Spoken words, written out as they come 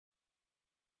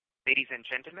Ladies and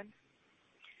gentlemen,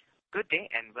 good day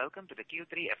and welcome to the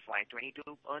Q3 FY22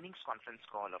 earnings conference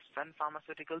call of Sun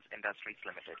Pharmaceuticals Industries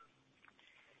Limited.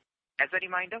 As a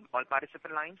reminder, all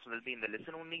participant lines will be in the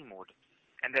listen-only mode,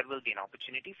 and there will be an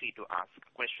opportunity for you to ask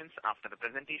questions after the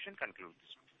presentation concludes.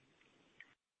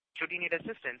 Should you need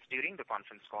assistance during the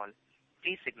conference call,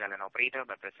 please signal an operator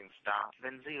by pressing star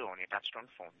then 0 on your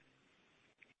touchtone phone.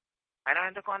 I now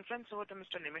hand the conference over to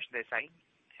Mr. Nimish Desai,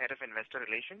 Head of Investor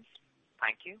Relations.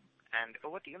 Thank you, and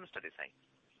over to you, Mr. Desai.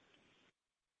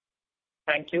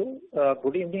 Thank you.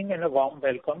 Good evening and a warm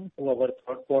welcome to our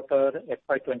third quarter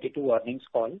FY22 earnings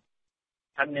call.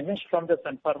 I'm Nimish from the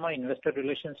Sun Pharma Investor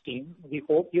Relations team. We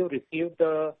hope you received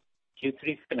the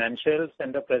Q3 financials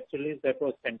and the press release that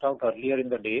was sent out earlier in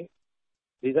the day.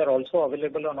 These are also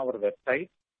available on our website.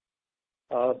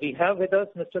 We have with us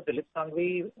Mr. Dilip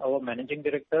Shanghvi, our Managing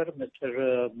Director,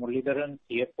 Mr. Muralidharan,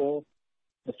 CFO,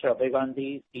 Mr. Abhay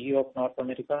Gandhi, CEO of North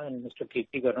America, and Mr.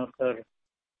 Kirti Ganorkar,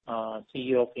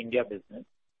 CEO of India Business.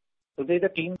 Today the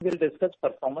team will discuss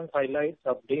performance highlights,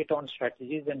 update on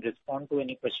strategies, and respond to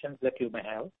any questions that you may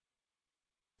have.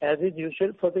 As is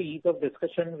usual, for the ease of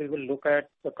discussion, we will look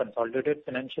at the consolidated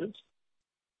financials.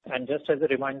 And just as a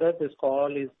reminder, this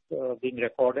call is being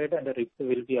recorded and a replay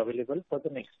will be available for the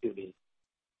next few days.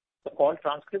 The call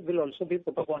transcript will also be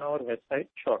put up on our website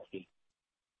shortly.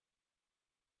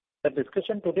 The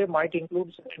discussion today might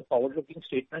include certain forward-looking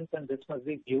statements, and this must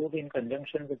be viewed in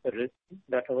conjunction with the risks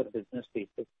that our business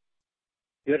faces.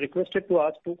 You are requested to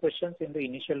ask 2 questions in the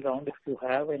initial round. If you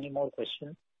have any more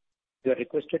questions, you are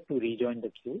requested to rejoin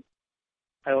the queue.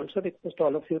 I also request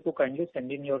all of you to kindly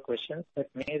send in your questions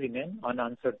that may remain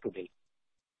unanswered today.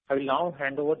 I will now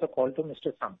hand over the call to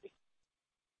Mr. Shanghvi.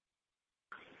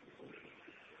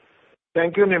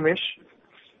 Thank you, Nimish.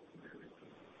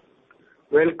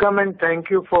 Welcome and thank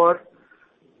you for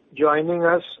joining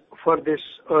us for this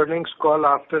earnings call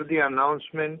after the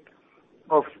announcement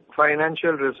of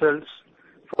financial results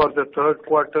for the third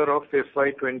quarter of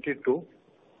FY22.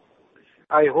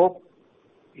 I hope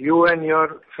you and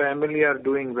your family are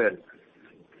doing well.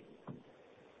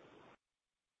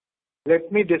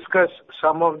 Let me discuss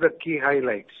some of the key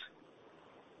highlights.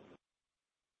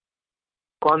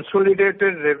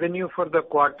 Consolidated revenue for the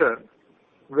quarter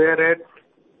were at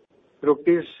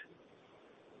rupees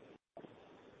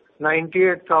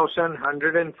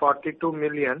 98,142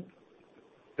 million,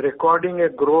 recording a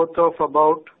growth of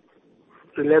about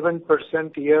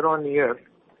 11% year-on-year,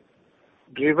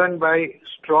 driven by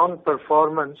strong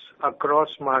performance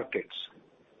across markets.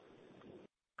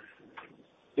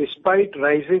 Despite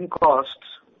rising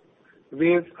costs,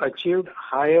 we've achieved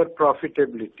higher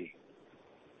profitability.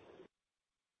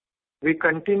 We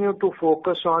continue to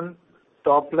focus on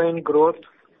top-line growth,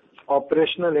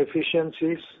 operational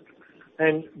efficiencies,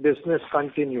 and business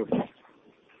continuity.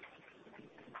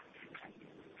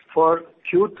 For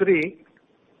Q3,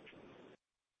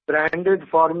 branded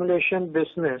formulation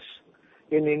business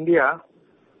in India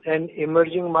and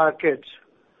emerging markets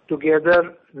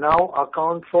together now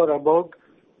account for about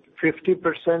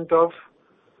 50% of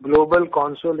global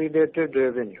consolidated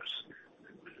revenues.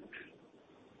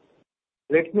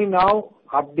 Let me now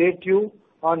update you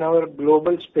on our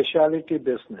global specialty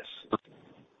business.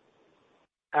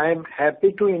 I am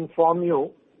happy to inform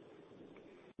you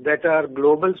that our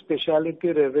global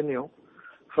specialty revenue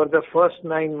for the first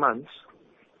 9 months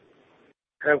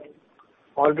have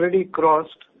already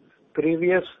crossed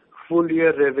previous full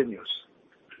year revenues.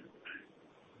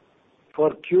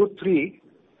 For Q3,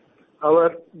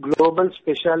 our global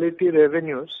specialty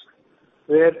revenues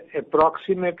were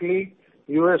approximately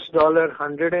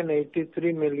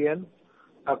 $183 million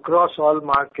across all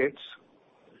markets,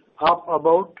 up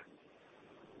about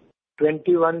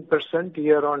 21%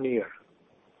 year-on-year.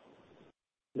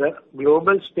 The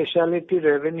global specialty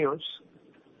revenues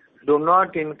do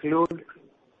not include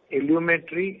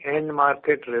Ilumetri end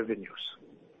market revenues.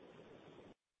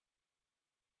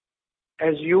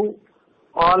 As you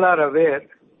all are aware,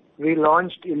 we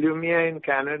launched Ilumya in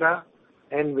Canada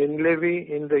and Winlevi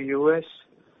in the US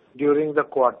during the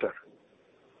quarter.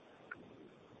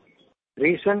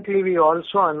 Recently, we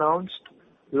also announced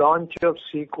launch of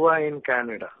Cequa in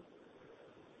Canada.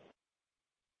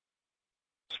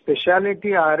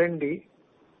 Specialty R&D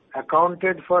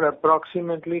accounted for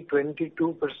approximately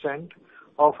 22%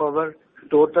 of our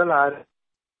total R&D.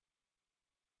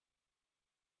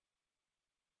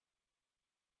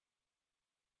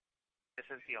 This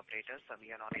is the operator, so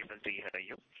we are not able to hear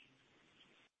you.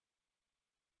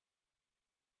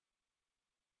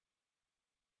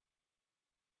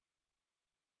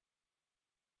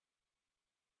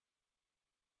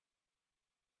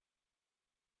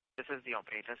 This is the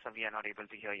operator, so we are not able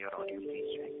to hear your audio.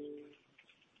 Please check.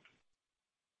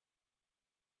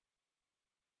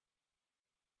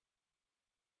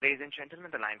 Ladies and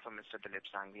gentlemen, the line from Mr. Dilip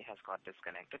Sangvi has got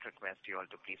disconnected. Request you all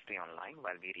to please stay online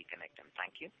while we reconnect him.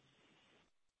 Thank you.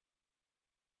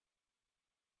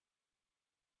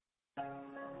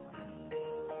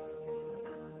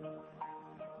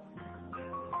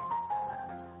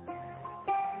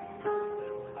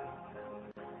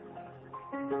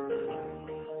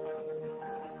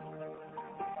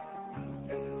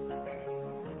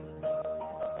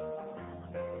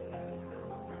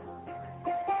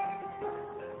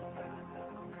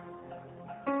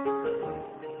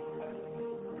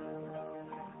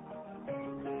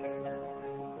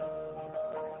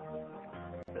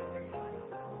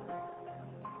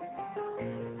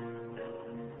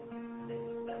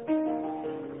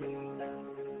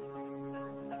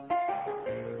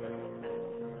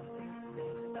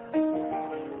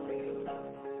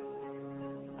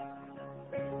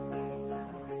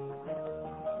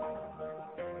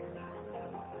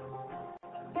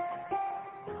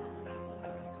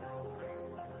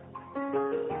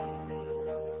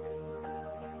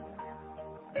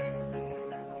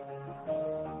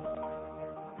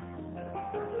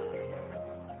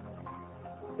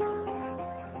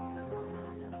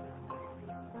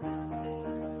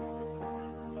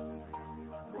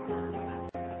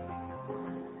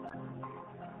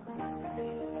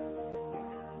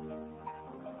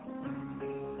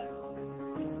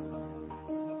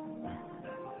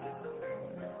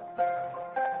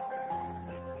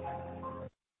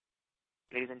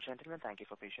 Ladies and gentlemen, thank you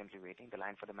for patiently waiting. The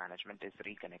line for the management is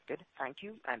reconnected. Thank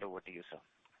you, and over to you, sir.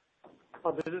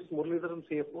 This is Muralidharan,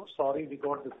 CFO. Sorry, we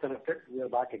got disconnected. We are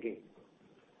back again.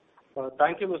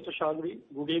 Thank you, Mr. Sangvi.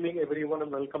 Good evening, everyone,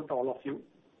 and welcome to all of you.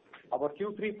 Our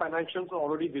Q3 financials are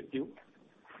already with you.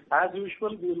 As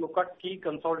usual, we will look at key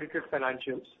consolidated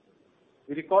financials.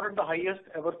 We recorded the highest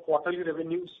ever quarterly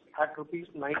revenues at rupees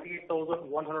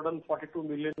 98,142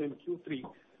 million in Q3,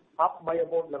 up by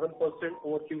about 11%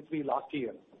 over Q3 last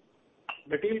year.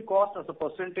 Material cost as a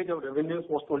percentage of revenues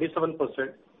was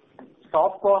 27%.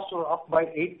 Staff costs were up by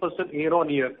 8%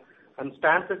 year-on-year and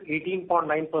stands at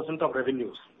 18.9% of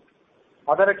revenues.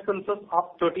 Other expenses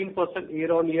up 13%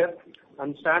 year-on-year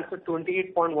and stands at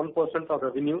 28.1% of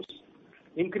revenues.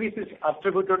 Increase is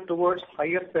attributed towards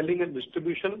higher selling and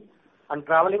distribution and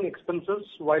traveling expenses,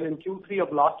 while in Q3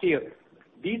 of last year,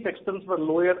 these expenses were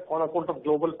lower on account of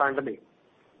global pandemic.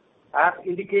 As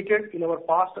indicated in our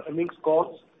past earnings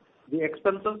calls, the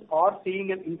expenses are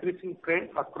seeing an increasing trend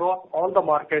across all the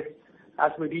markets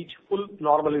as we reach full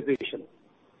normalization.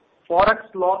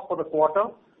 Forex loss for the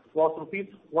quarter was rupees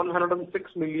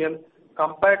 106 million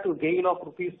compared to gain of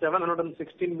rupees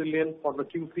 716 million for the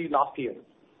Q3 last year.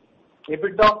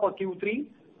 EBITDA for Q3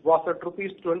 was at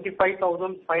rupees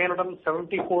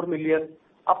 25,574 million,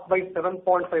 up by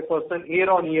 7.5%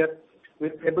 year-on-year,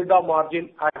 with EBITDA margin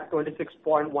at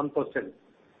 26.1%.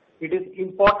 It is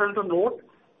important to note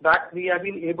that we have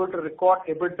been able to record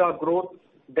EBITDA growth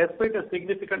despite a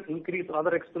significant increase in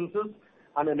other expenses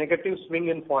and a negative swing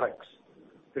in Forex.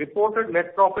 Reported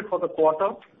net profit for the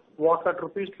quarter was at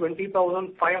rupees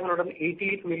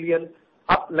 20,588 million,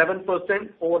 up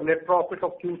 11% over net profit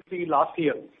of Q3 last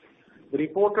year. The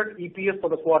reported EPS for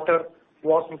the quarter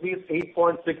was rupees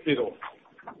 8.60.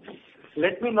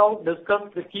 Let me now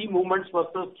discuss the key movements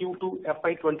versus Q2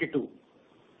 FY22.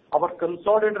 Our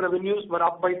consolidated revenues were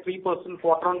up by 3%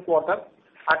 quarter-on-quarter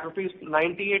at rupees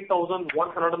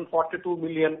 98,142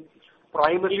 million,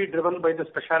 primarily driven by the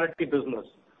specialty business.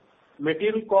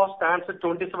 Material cost stands at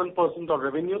 27% of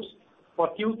revenues. For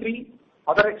Q3,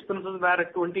 other expenses were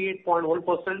at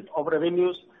 28.1% of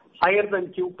revenues, higher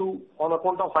than Q2 on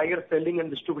account of higher selling and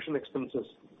distribution expenses.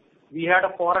 We had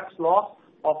a Forex loss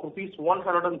of rupees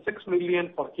 106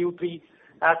 million for Q3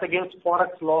 as against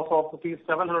Forex loss of rupees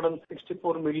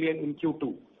 764 million in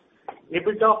Q2.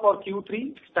 EBITDA for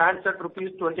Q3 stands at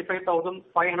rupees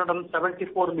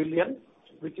 25,574 million,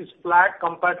 which is flat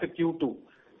compared to Q2.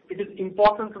 It is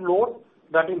important to note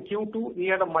that in Q2 we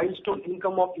had a milestone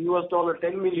income of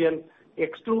 $10 million,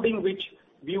 excluding which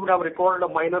we would have recorded a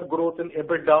minor growth in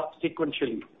EBITDA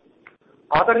sequentially.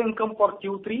 Other income for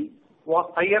Q3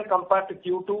 was higher compared to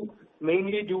Q2,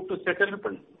 mainly due to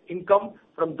settlement income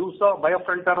from DUSA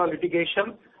Biofrontera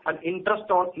litigation and interest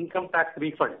on income tax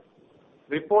refund.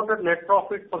 Reported net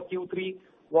profit for Q3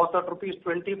 was at rupees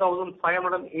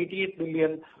 20,588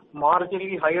 million,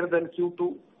 marginally higher than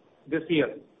Q2 this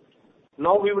year.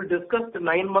 Now we will discuss the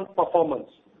 9-month performance.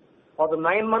 For the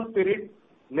 9-month period,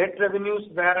 net revenues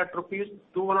were at rupees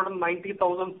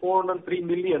 290,403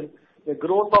 million, a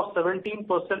growth of 17%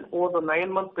 over the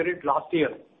 9-month period last year.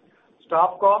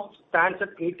 Staff cost stands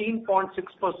at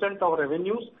 18.6% of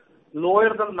revenues,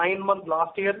 lower than 9 months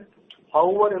last year.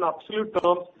 However, in absolute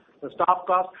terms, the staff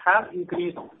costs have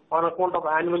increased on account of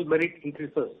annual merit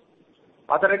increases.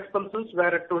 Other expenses were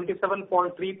at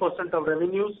 27.3% of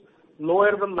revenues,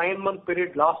 lower than 9-month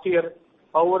period last year.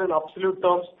 However, in absolute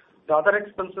terms, the other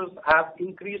expenses have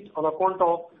increased on account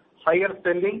of higher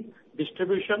selling,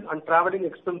 distribution and traveling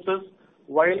expenses,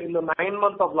 while in the 9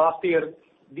 months of last year,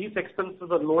 these expenses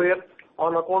are lower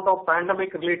on account of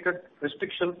pandemic-related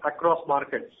restrictions across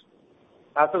markets.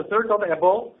 As a result of the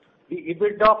above, the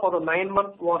EBITDA for the 9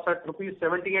 months was at rupees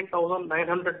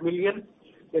 78,900 million,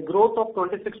 a growth of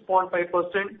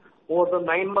 26.5% over the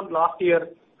 9 months last year,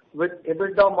 with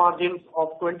EBITDA margins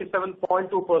of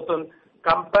 27.2%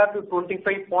 compared to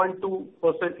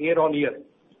 25.2% year-on-year.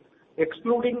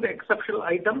 Excluding the exceptional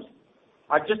items,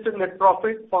 adjusted net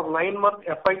profit for 9 months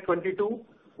FY22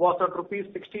 was at rupees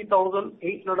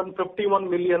 60,851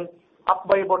 million, up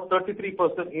by about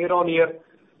 33% year-on-year.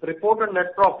 Reported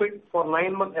net profit for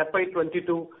 9 months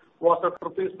FY22 was at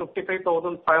rupees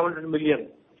 55,500 million.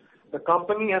 The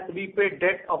company has repaid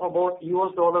debt of about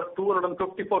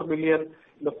 $254 million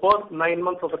in the first 9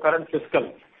 months of the current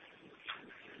fiscal.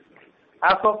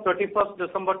 As of 31st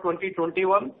December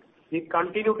 2021, we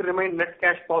continue to remain net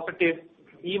cash positive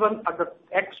even at the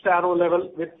ex-Taro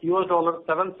level with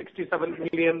 $767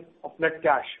 million of net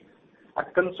cash.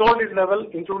 At consolidated level,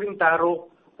 including Taro,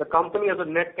 the company has a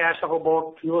net cash of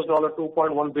about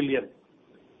 $2.1 billion.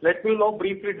 Let me now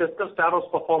briefly discuss Taro's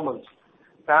performance.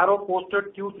 Taro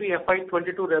posted Q3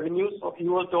 FY22 revenues of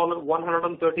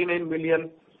 $139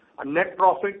 million, a net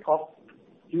profit of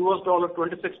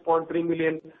 $26.3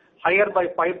 million, higher by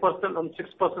 5% and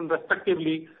 6%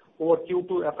 respectively over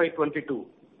Q2 FY22.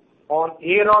 On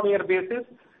year-on-year basis,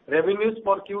 revenues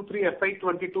for Q3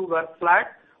 FY22 were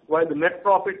flat, while the net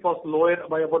profit was lower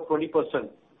by about 20%.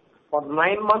 For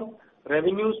 9 months,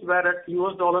 revenues were at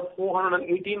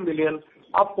 $418 million,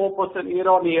 up 4%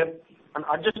 year-on-year, and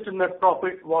adjusted net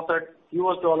profit was at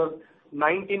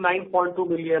 $99.2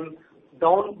 million,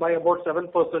 down by about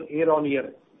 7%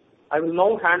 year-on-year. I will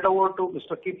now hand over to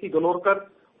Mr. Kirti Ganorkar,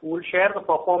 who will share the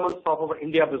performance of our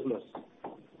India business.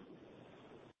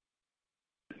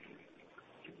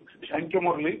 Thank you,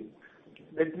 Murli.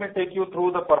 Let me take you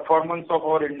through the performance of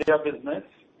our India business.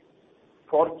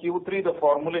 For Q3, the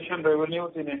formulation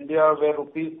revenues in India were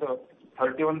rupees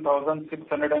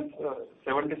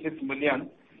 31,676 million,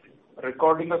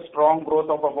 recording a strong growth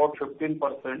of about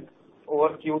 15%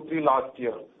 over Q3 last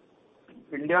year.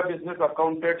 India business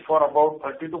accounted for about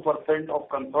 32% of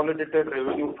consolidated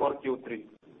revenue for Q3.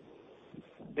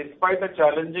 Despite the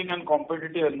challenging and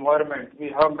competitive environment, we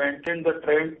have maintained the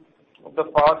trend of the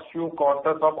past few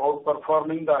quarters of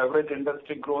outperforming the average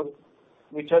industry growth,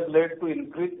 which has led to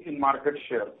increase in market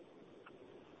share.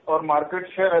 Our market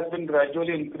share has been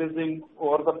gradually increasing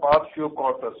over the past few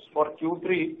quarters. For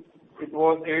Q3, it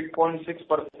was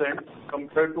 8.6%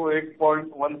 compared to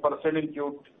 8.1%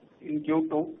 in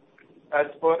Q2 as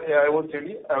per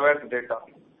AIOCD AWACS data.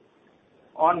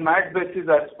 On MAT basis,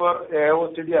 as per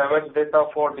AIOCD AWACS data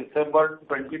for December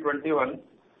 2021,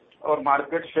 our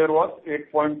market share was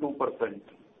 8.2%.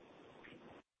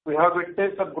 We have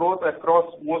witnessed a growth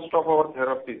across most of our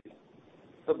therapies.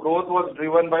 The growth was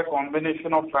driven by a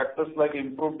combination of factors like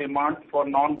improved demand for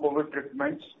non-COVID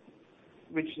treatments,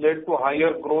 which led to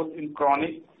higher growth in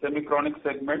chronic, semi-chronic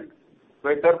segment,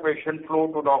 better patient flow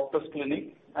to doctor's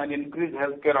clinic, and increased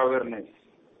healthcare awareness.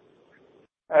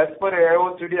 As per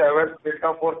AIOCD AWACS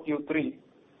data for Q3,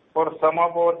 for some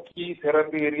of our key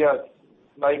therapy areas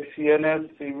like CNS,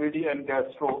 CVD, and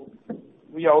gastro,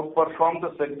 we outperformed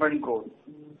the segment growth.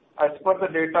 As per the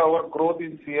data, our growth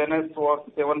in CNS was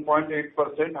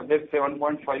 7.8% against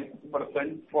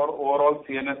 7.5% for overall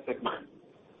CNS segment.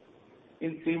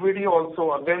 In CVD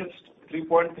also, against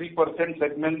 3.3%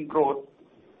 segment growth,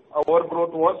 our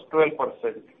growth was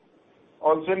 12%.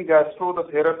 Also in gastro, the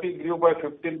therapy grew by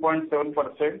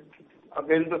 15.7%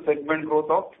 against the segment growth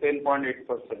of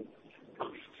 10.8%.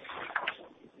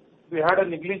 We had a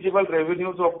negligible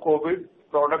revenues of COVID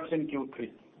products in Q3.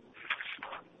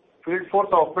 Field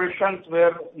force operations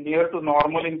were near to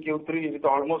normal in Q3 with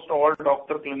almost all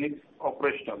doctor clinics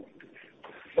operational.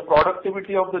 The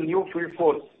productivity of the new field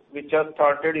force, which has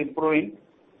started improving,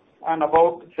 and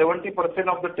about 70%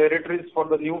 of the territories for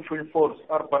the new field force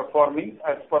are performing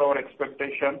as per our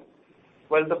expectation,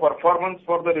 while the performance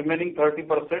for the remaining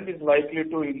 30% is likely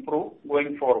to improve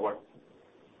going forward.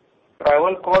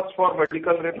 Travel costs for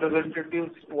medical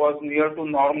representatives was near to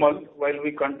normal, while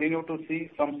we continue to see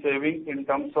some saving in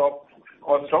terms of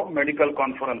cost of medical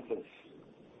conferences.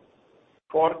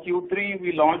 For Q3,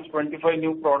 we launched 25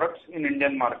 new products in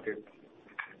Indian market.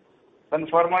 Sun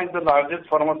Pharma is the largest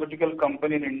pharmaceutical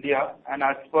company in India, and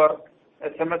as per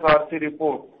SMSRC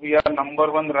report, we are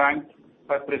number 1 ranked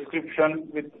by prescription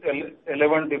with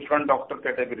 11 different doctor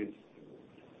categories.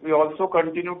 We also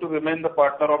continue to remain the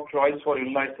partner of choice for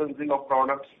in-licensing of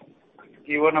products,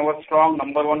 given our strong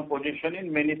number 1 position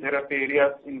in many therapy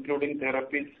areas, including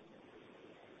therapies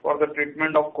for the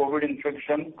treatment of COVID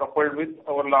infection, coupled with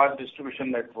our large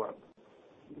distribution network.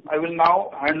 I will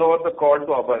now hand over the call to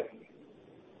Abhay.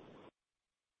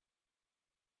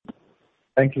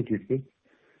 Thank you, Kirti.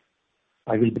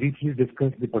 I will briefly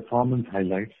discuss the performance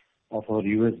highlights of our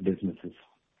U.S. businesses.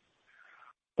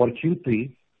 For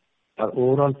Q3, our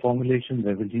overall formulation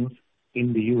revenues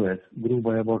in the U.S. grew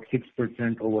by about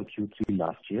 6% over Q3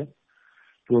 last year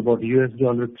to about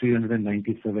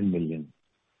 $397 million.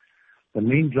 The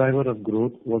main driver of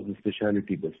growth was the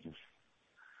specialty business.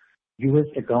 U.S.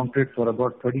 accounted for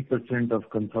about 30% of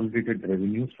consolidated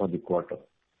revenues for the quarter.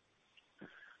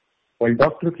 While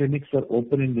doctor clinics are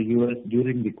open in the U.S.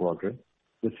 during the quarter,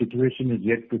 the situation is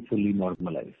yet to fully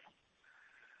normalize.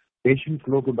 Patient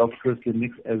flow to doctor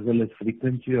clinics as well as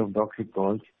frequency of doctor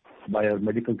calls by our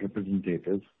medical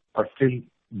representatives are still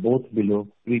both below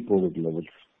pre-COVID levels.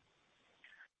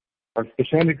 Our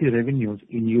specialty revenues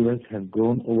in U.S. have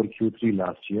grown over Q3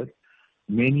 last year,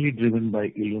 mainly driven by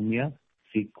Ilumya,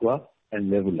 Cequa,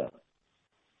 and Levula.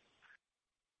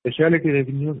 Specialty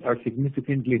revenues are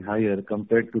significantly higher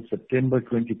compared to September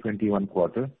 2021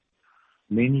 quarter,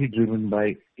 mainly driven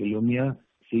by Ilumya,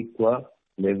 Cequa,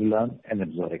 Levula, and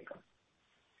Absorica.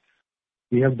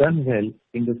 We have done well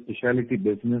in the specialty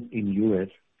business in U.S.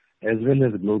 as well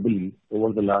as globally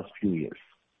over the last few years.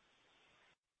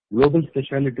 Global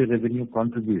specialty revenue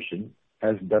contribution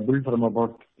has doubled from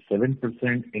about 7%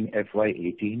 in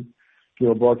FY18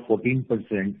 to about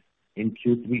 14% in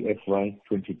Q3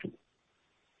 FY22.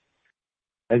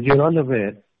 As you are all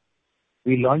aware,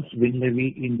 we launched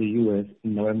Winlevi in the U.S.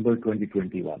 in November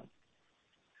 2021.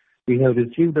 We have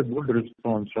received a good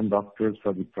response from doctors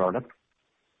for the product,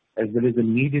 as there is a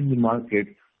need in the market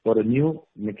for a new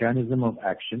mechanism of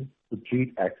action to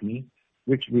treat acne,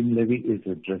 which Winlevi is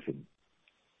addressing.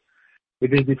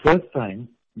 It is the first time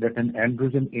that an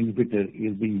androgen inhibitor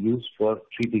is being used for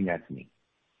treating acne.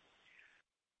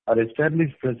 Our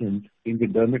established presence in the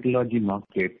dermatology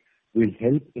market will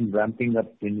help in ramping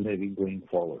up Winlevi going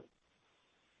forward.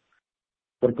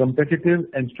 For competitive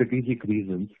and strategic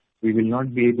reasons, we will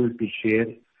not be able to share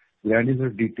granular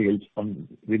details on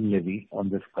Winlevi on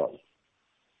this call.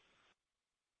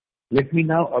 Let me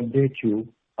now update you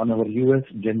on our U.S.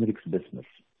 generics business.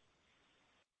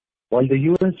 While the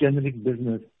U.S. generic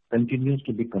business continues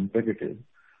to be competitive,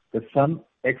 the Sun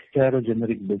ex-Taro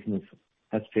generic business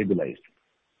has stabilized.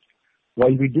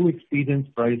 While we do experience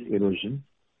price erosion,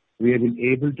 we have been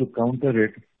able to counter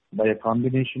it by a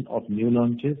combination of new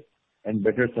launches and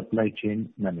better supply chain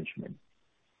management.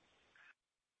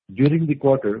 During the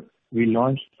quarter, we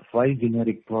launched 5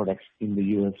 generic products in the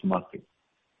U.S. market.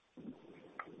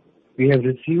 We have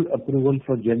received approval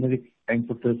for generic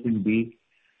amphotericin B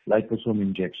liposome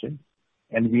injection,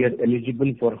 and we are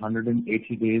eligible for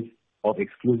 180 days of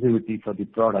exclusivity for the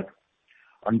product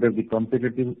under the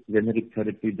competitive generic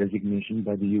therapy designation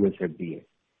by the US FDA.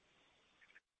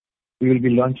 We will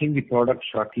be launching the product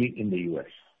shortly in the US.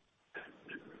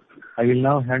 I will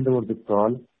now hand over the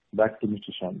call back to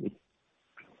Mr. Shanghvi.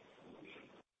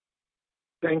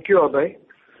 Thank you, Abhay.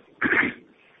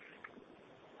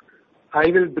 I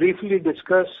will briefly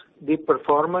discuss the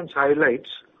performance highlights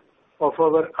of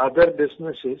our other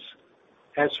businesses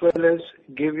as well as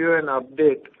give you an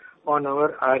update on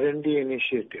our R&D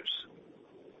initiatives.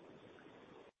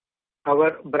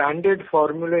 Our branded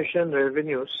formulation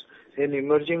revenues in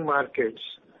emerging markets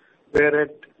were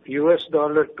at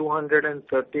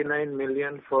 $239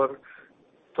 million for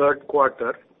third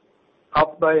quarter,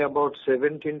 up by about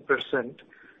 17%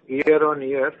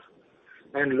 year-on-year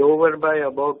and lower by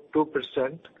about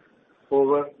 2%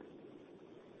 over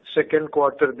second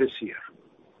quarter this year.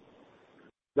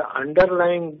 The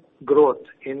underlying growth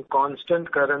in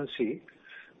constant currency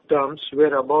terms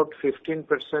were about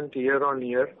 15%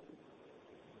 year-on-year.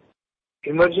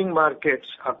 Emerging markets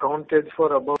accounted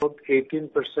for about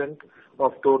 18%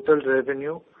 of total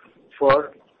revenue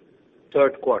for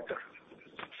third quarter.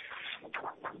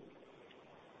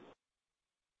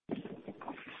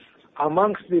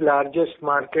 Amongst the largest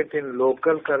market in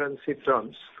local currency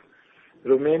terms,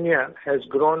 Romania has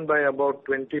grown by about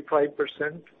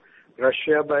 25%,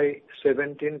 Russia by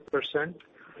 17%,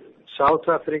 South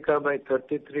Africa by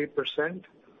 33%,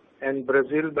 and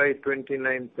Brazil by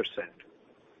 29%.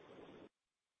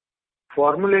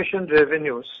 Formulation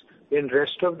revenues in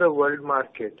rest of the world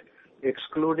market,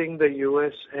 excluding the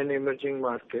US and emerging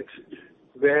markets,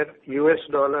 were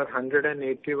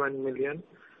 $181 million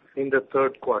in the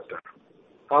third quarter,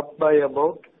 up by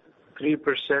about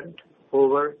 3%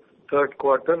 over third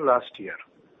quarter last year.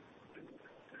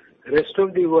 Rest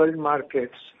of the world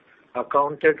markets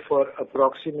accounted for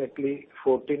approximately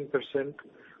 14%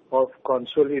 of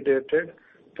consolidated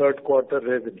third quarter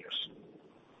revenues.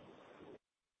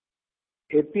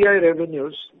 API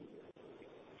revenues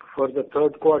for the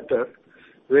third quarter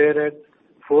were at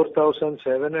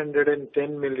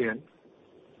 4,710 million,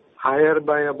 higher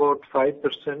by about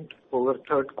 5% over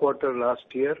third quarter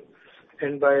last year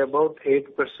and by about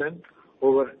 8%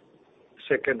 over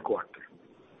second quarter.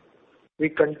 We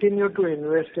continue to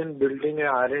invest in building a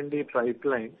R&D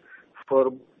pipeline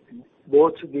for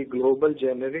both the global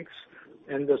generics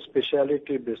and the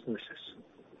specialty businesses.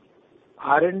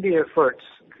 R&D efforts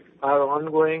are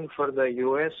ongoing for the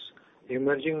US,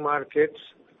 emerging markets,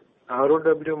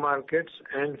 ROW markets,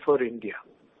 and for India.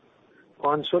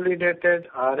 Consolidated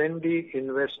R&D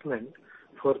investment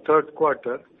for third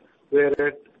quarter were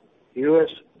at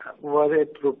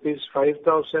rupees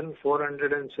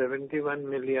 5,471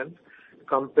 million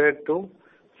compared to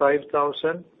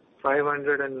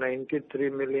 5,593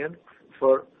 million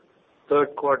for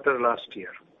third quarter last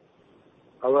year.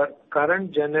 Our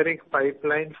current generic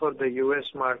pipeline for the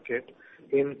US market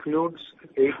includes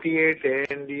 88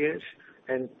 ANDAs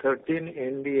and 13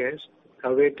 NDAs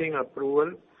awaiting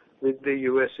approval with the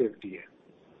US FDA.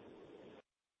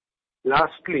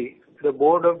 Lastly, the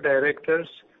Board of Directors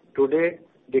today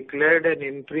declared an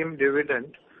interim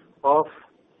dividend of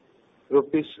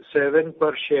rupees 7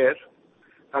 per share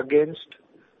against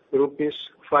rupees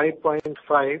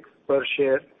 5.5 per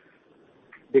share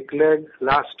declared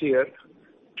last year,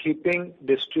 keeping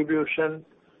distribution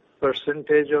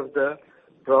percentage of the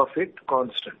profit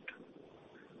constant.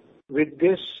 With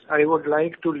this, I would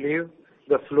like to leave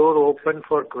the floor open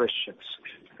for questions.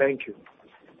 Thank you.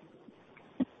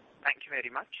 Thank you very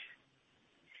much.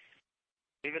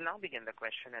 We will now begin the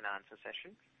question and answer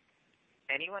session.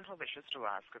 Anyone who wishes to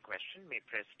ask a question may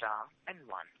press star and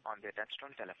 1 on their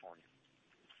touchtone telephone.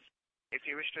 If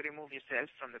you wish to remove yourself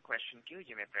from the question queue,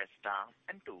 you may press star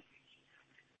and 2.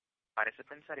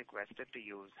 Participants are requested to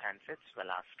use handsets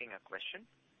while asking a question.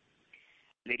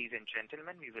 Ladies and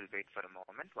gentlemen, we will wait for a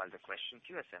moment while the question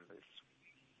queue assembles.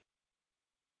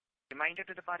 Reminder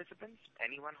to the participants,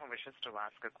 anyone who wishes to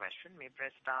ask a question may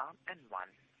press star and 1.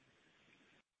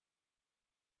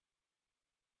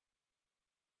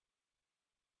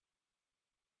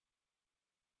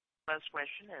 First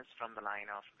question is from the line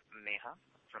of Neha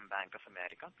from Bank of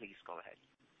America. Please go ahead.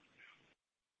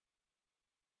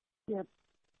 Yes.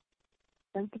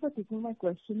 Thank you for taking my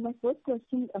question. My first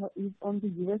question is on the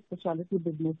US specialty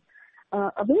business.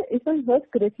 Abhay, if I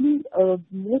heard correctly,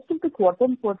 most of the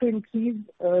quarter-on-quarter increase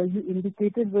you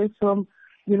indicated were from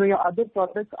your other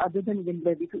products other than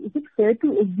Winlevi. So is it fair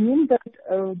to assume that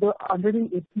the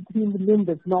 183 million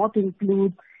does not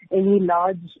include any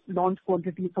large launch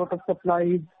quantity sort of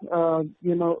supplies, and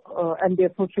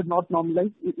therefore should not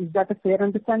normalize? Is that a fair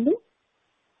understanding?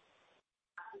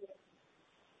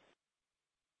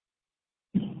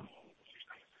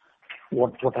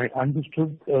 What I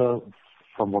understood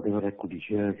from whatever I could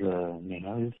hear,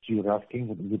 Neha, is you're asking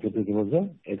whether there was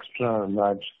an extra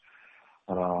large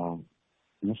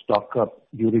stock up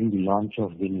during the launch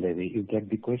of Winlevi. Is that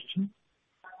the question?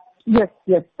 Yes,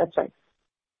 that's right.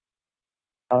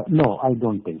 No, I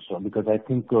don't think so, because I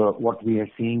think what we are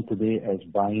seeing today as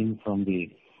buying from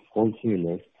the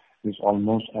wholesalers is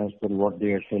almost as per what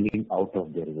they are selling out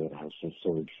of their warehouses.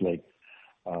 So it's like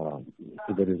so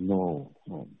there is no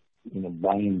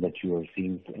buying that you are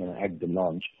seeing at the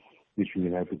launch, which we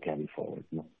will have to carry forward.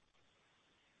 No.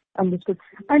 Understood.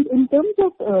 And in terms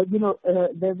of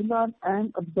Levulan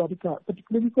and Absorica,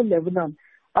 particularly for Levulan,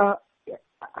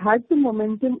 has the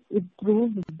momentum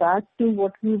improved back to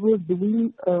what we were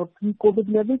doing pre-COVID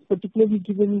levels, particularly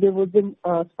given there was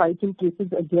a spike in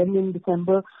cases again in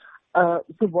December? So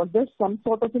was there some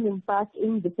sort of an impact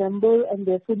in December, and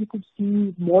therefore we could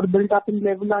see more build-up in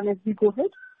Levulan as we go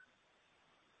ahead?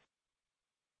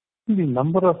 The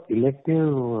number of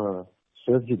elective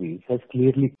surgeries has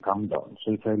clearly come down.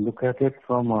 So if I look at it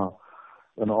from on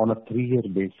a 3-year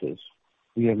basis,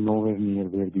 we are nowhere near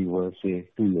where we were, say,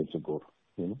 2 years ago.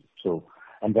 So,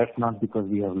 and that's not because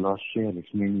we have lost share.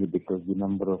 It's mainly because the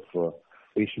number of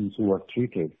patients who are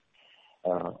treated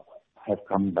have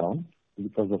come down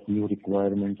because of new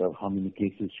requirements of how many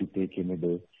cases you take in a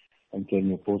day and can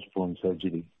you postpone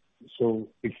surgery. So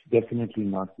it's definitely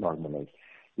not normalized.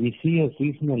 We see a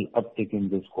seasonal uptick in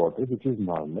this quarter, which is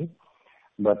normal,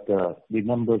 but the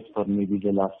numbers for maybe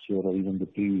the last year or even the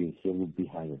previous year would be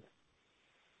higher.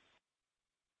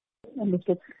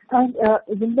 Understood. And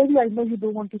Vinay, I know you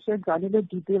don't want to share granular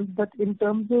details, but in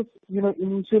terms of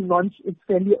initial launch, it's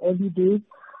fairly early days.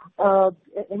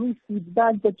 Any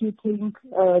feedback that you think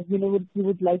you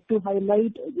would like to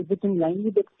highlight? Is it in line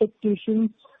with expectations?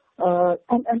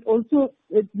 And also,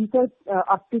 we saw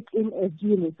uptick in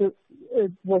SG&A. So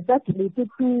was that related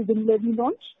to Winlevi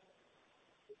launch?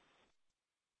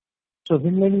 So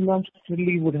Winlevi launch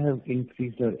clearly would have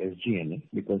increased our SG&A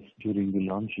because during the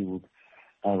launch you would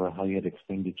have a higher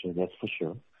expenditure, that's for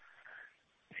sure.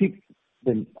 See,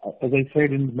 then, as I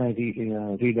said in my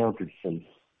readout itself,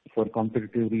 for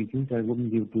competitive reasons, I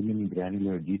wouldn't give too many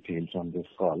granular details on this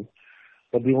call.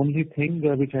 But the only thing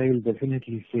which I will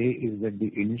definitely say is that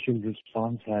the initial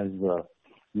response has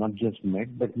not just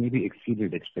met, but maybe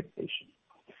exceeded expectation.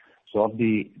 So of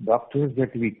the doctors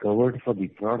that we covered for the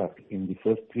product in the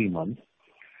first 3 months,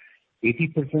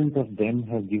 80% of them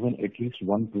have given at least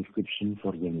one prescription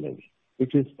for Winlevi,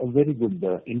 which is a very good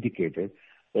indicator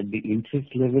that the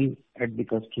interest level at the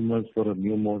customers for a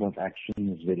new mode of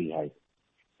action is very high.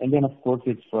 And then, of course,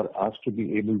 it's for us to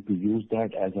be able to use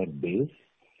that as a base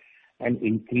and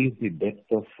increase the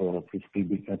depth of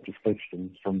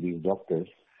prescriptions from these doctors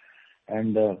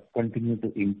and continue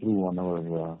to improve on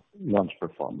our launch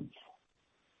performance.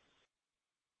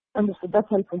 Understood. That's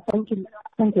helpful. Thank you.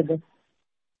 Thank you, Dave.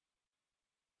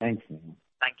 Thanks, Neha.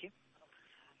 Thank you.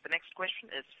 The next question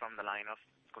is from the line of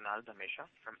Kunal Dhamesha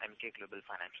from Emkay Global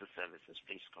Financial Services.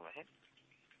 Please go ahead.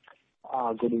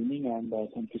 Good evening, and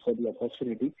thank you for the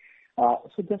opportunity.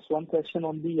 So just one question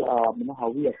on the how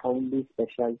we account the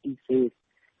specialty phase.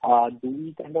 Do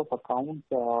we kind of account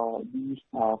the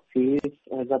phase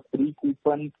as a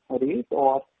pre-coupon rate,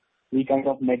 or we kind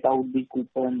of net out the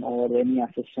coupon or any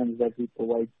assistance that we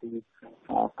provide to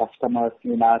customers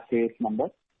in our sales number?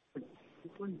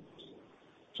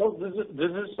 So this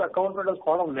is accounted as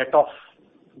part of net off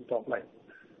top line.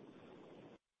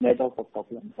 Net off of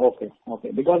top line. Okay.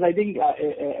 Because I think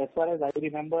as far as I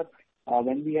remember,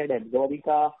 when we had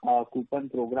Absorica coupon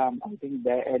program, I think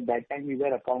at that time we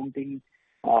were accounting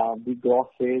the gross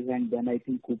sales, and then I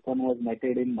think coupon was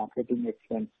netted in marketing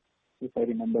expense, if I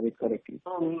remember it correctly.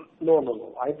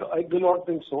 No. I do not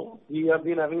think so. We have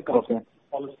been having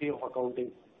policy of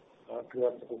accounting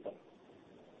towards the coupon.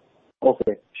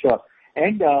 Okay, sure.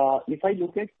 And if I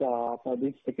look at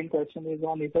the second question is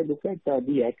on, if I look at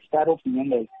the ex-Taro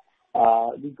P&L,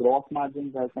 the gross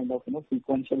margins are kind of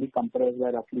sequentially compressed by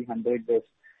roughly 100 basis.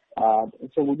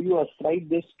 So would you ascribe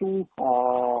this to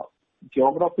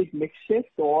geographic mix shift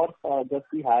or just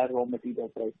the higher raw material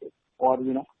prices, or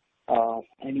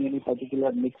any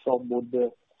particular mix of both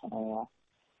the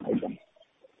items?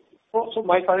 So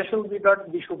my suggestion would be that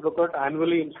we should look at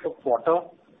annually instead of quarter.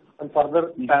 And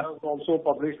further, Taro also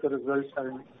published the results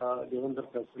and given the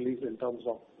press release in terms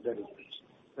of their results.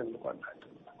 Then look at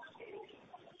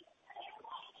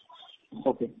that.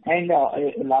 Okay. And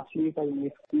lastly, if I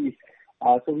may please,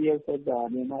 so we have said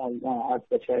our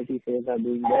specialty sales are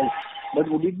doing well. But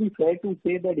would it be fair to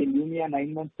say that Ilumya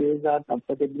 9-month sales are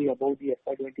comfortably above the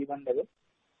FY21 level?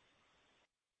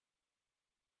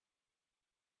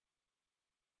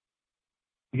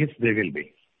 Yes, they will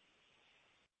be.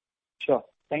 Sure.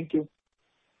 Thank you.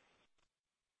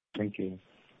 Thank you.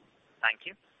 Thank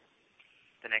you.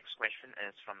 The next question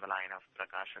is from the line of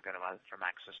Prakash Agarwal from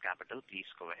Axis Capital. Please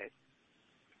go ahead.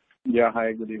 Yeah,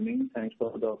 hi, good evening. Thanks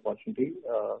for the opportunity.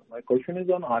 My question is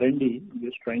on R&D.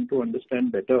 Just trying to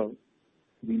understand better.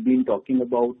 We've been talking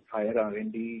about higher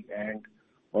R&D and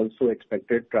also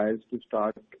expected trials to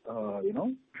start,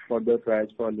 further trials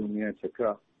for Ilumya,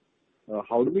 etc.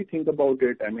 How do we think about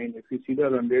it? I mean, if you see the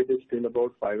run rate is still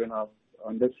about 5.5,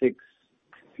 under 6.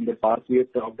 In the past, we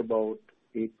have talked about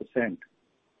 8%.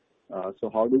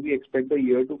 So how do we expect the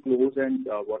year to close, and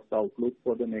what's the outlook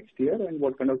for the next year, and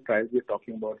what kind of trials we're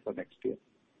talking about for next year?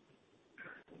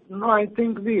 No, I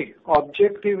think the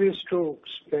objective is to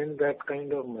spend that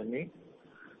kind of money.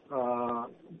 I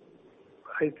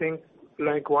think,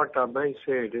 like what Abhay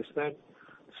said, is that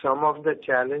some of the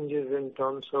challenges in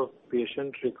terms of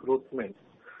patient recruitment,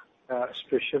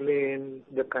 especially in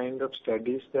the kind of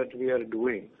studies that we are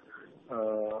doing,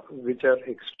 which are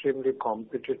extremely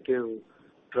competitive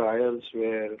trials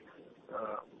where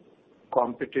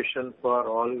competition for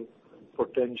all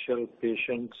potential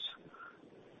patients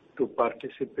to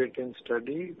participate in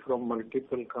study from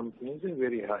multiple companies is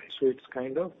very high. So it's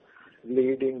kind of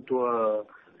leading to a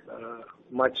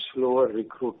much slower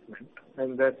recruitment,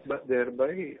 and that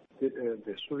thereby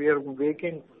this. We are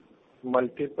making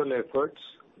multiple efforts,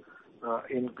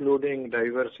 including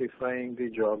diversifying the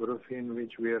geography in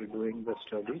which we are doing the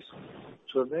studies,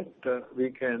 so that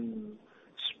we can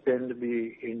spend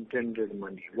the intended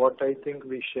money. What I think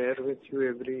we share with you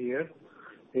every year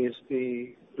is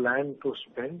the plan to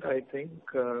spend. I think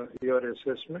your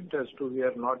assessment as to we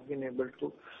are not being able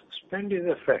to spend is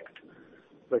a fact,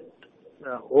 but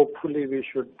hopefully we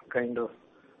should kind of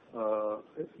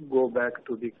go back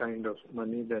to the kind of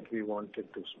money that we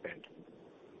wanted to spend.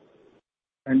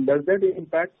 And does that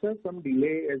impact, sir, some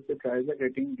delay as the trials are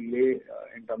getting delayed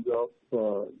in terms of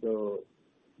the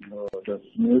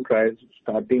new trials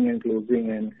starting and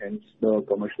closing and hence the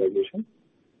commercialization?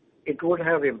 It would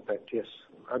have impact, yes.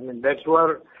 I mean, that's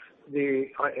where the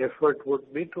effort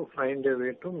would be to find a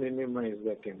way to minimize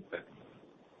that impact.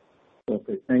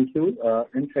 Okay, thank you.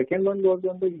 And second one was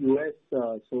on the US.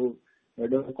 So I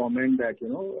had a comment that,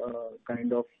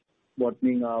 kind of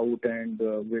bottoming out and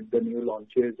with the new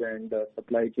launches and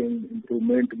supply chain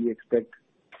improvement, we expect,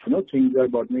 things are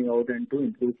bottoming out and to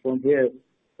improve from here.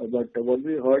 But what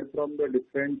we heard from the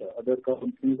different other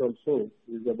companies also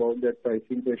is about that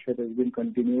pricing pressure has been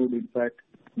continued. In fact,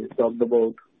 they talked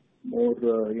about more,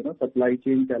 supply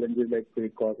chain challenges like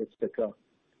freight costs, etc.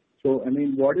 So, I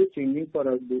mean, what is changing for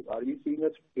us? Are we seeing a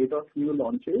spate of new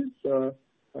launches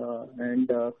and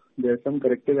there's some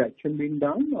corrective action being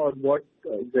done, or what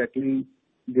exactly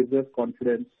gives us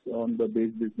confidence on the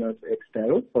base business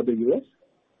ex-Taro for the US?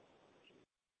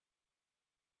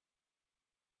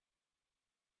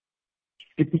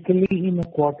 Typically, in a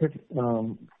quarter,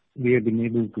 we have been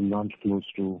able to launch close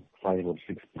to 5 or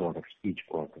 6 products each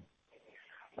quarter.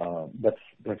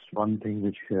 That's one thing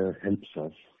which helps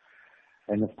us.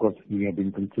 And of course, we have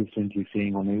been consistently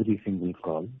saying on every single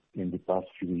call in the past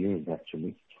few years,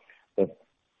 actually, that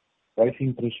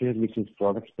pricing pressure, which is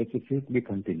product specific, we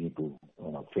continue to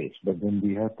face. But then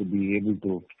we have to be able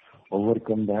to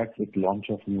overcome that with launch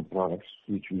of new products,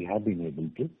 which we have been able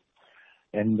to,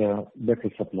 and better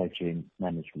supply chain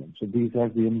management. So these are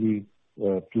the only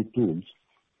 2 tools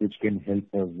which can help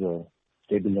us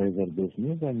stabilize our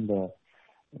business and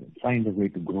find a way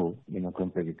to grow in a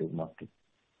competitive market.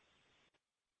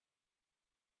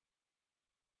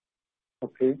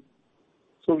 Okay.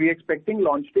 So we expecting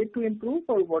launch date to improve,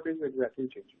 or what is exactly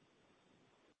changing?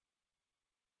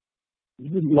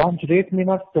 The launch rate may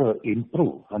not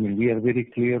improve. I mean, we are very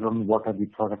clear on what are the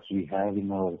products we have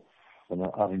in our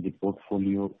R&D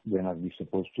portfolio, when are we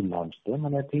supposed to launch them.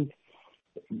 And I think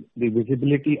the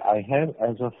visibility I have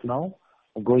as of now,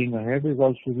 going ahead, is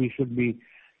also we should be,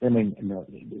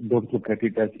 don't look at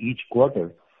it as each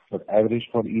quarter, but average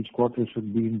for each quarter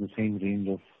should be in the same range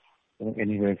of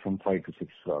anywhere from 5 to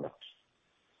 6 products.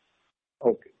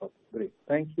 Okay, great.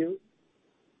 Thank you.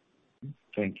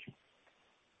 Thank you.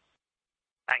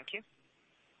 Thank you.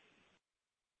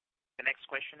 The next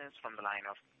question is from the line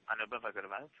of Anubhav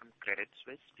Agarwal from Credit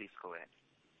Suisse. Please go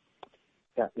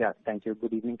ahead. Yeah. Thank you.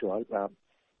 Good evening to all.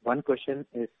 One question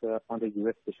is on the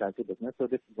US specialty business. So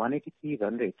this 183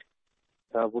 run rate,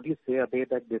 would you say, Abhay,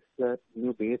 that this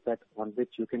new base on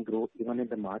which you can grow even in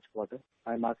the March quarter?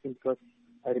 I'm asking because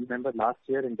I remember last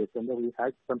year in December we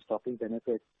had some stocking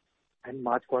benefits, and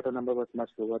March quarter number was much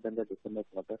lower than the December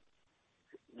quarter.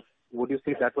 Would you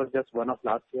say that was just one of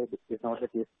last year? This is not the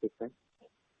case this time?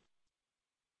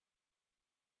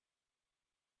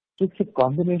 It's a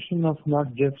combination of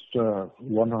not just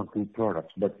 1 or 2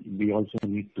 products, but we also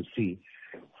need to see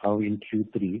how in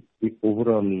Q3 the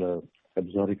overall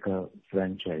Absorica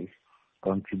franchise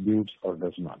contributes or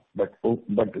does not. But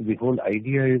the whole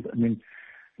idea is, when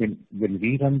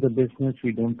we run the business,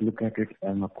 we don't look at it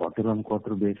on a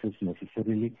quarter-on-quarter basis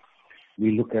necessarily.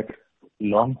 We look at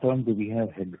long term, do we have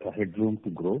headroom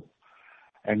to grow?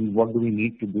 And what do we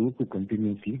need to do to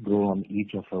continuously grow on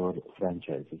each of our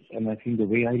franchises? And I think the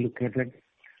way I look at it,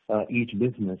 each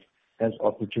business has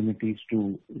opportunities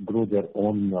to grow their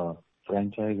own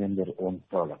franchise and their own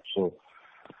product. So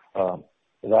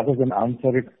rather than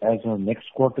answer it as a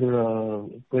next quarter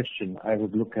question, I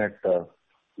would look at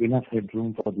enough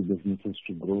headroom for the businesses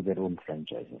to grow their own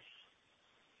franchises.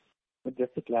 But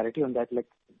just a clarity on that, like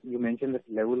you mentioned that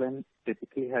Levulan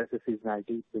typically has a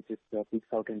seasonality which is peaks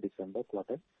out in December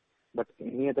quarter, but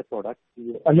any other product?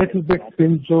 A little bit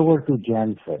spills over to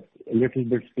Jan, Feb. A little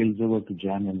bit spills over to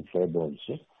Jan and Feb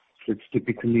also. So it's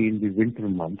typically in the winter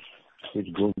months,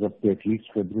 which goes up to at least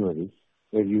February,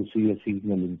 where you see a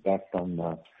seasonal impact on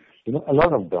a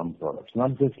lot of derm products,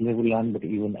 not just Levulan, but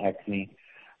even acne.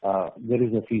 There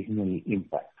is a seasonal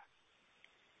impact.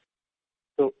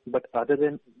 So, but other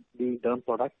than the derm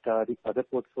product, the other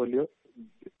portfolio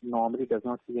normally does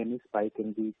not see any spike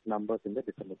in the numbers in the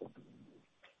December quarter.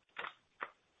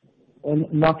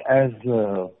 Not as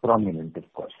prominent,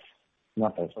 of course.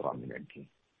 Not as prominently.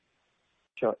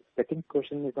 Sure. Second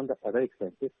question is on the other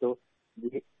expenses. So,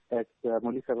 as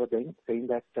Murali sir was saying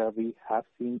that we have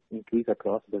seen increase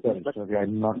across business. Sorry,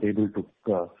 I'm not able to.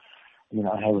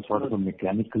 I have a sort of a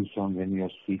mechanical sound when you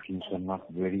are speaking, so I'm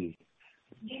not very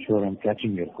sure I'm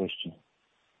catching your question.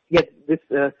 Yes, this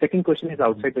second question is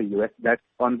outside the US. That's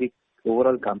on the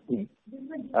overall company.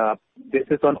 This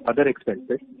is on other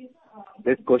expenses.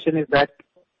 This question is that,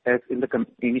 as in the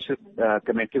initial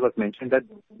commentary was mentioned, that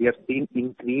we have seen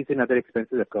increase in other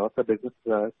expenses across the business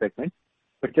segment.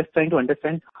 But just trying to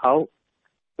understand how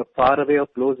far away or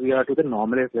close we are to the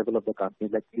normalized level of the company.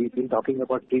 Like we've been talking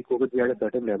about pre-COVID, we are at a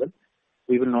certain level.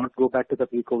 We will not go back to the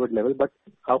pre-COVID level, but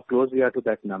how close we are to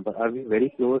that number? Are we very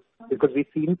close? Because we've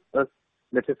seen a,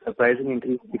 let's say, surprising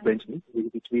increase sequentially,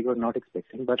 which we were not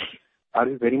expecting. But are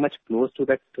we very much close to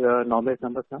that normalized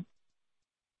numbers now?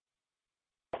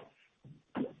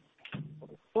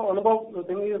 So, Anubhav, the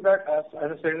thing is that, as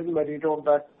I said in my read-out,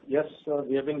 that yes,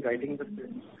 we have been guiding the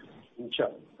future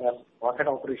as market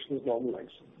operations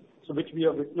normalize, so which we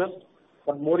have witnessed.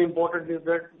 But more important is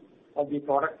that the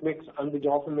product mix and the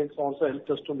job mix also helped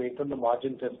us to maintain the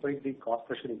margin despite the cost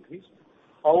pressure increase.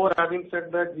 However, having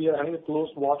said that, we are having a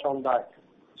close watch on that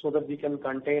so that we can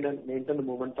contain and maintain the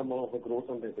momentum of the growth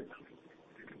on the EBITDA.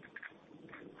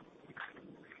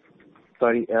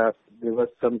 Sorry, there was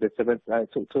some disturbance.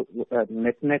 So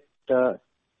net,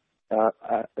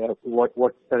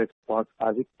 what's the response?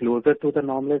 Are we closer to the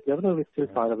normalized level, or are we still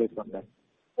far away from that?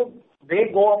 So they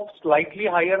go up slightly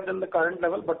higher than the current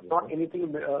level, but not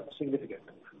anything significant.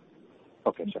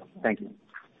 Okay, sure. Thank you.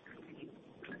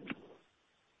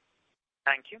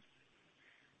 Thank you.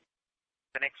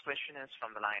 The next question is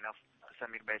from the line of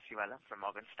Sameer Baisiwala from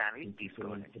Morgan Stanley. Please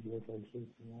go ahead.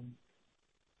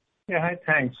 Yeah, hi,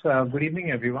 thanks. Good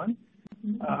evening, everyone.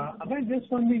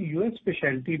 Just on the US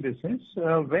specialty business,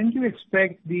 when do you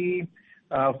expect the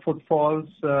footfalls,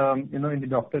 in the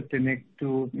doctor clinic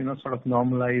to, sort of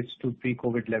normalize to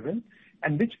pre-COVID level?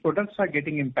 And which products are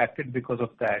getting impacted because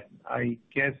of that? I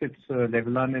guess it's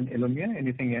Levulan and Ilumya.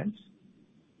 Anything else?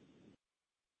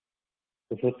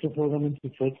 So first of all,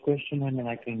 the first question,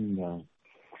 I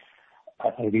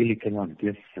really cannot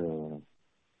guess,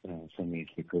 Sameer,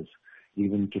 because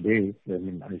even today,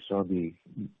 I saw the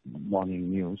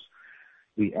morning news,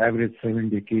 the average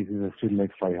 7-day cases are still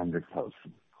like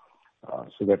 500,000.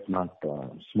 So that's not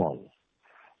small.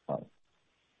 So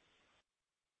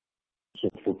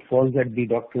footfalls at the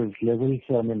doctor's levels,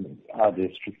 are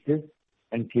restricted,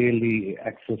 and clearly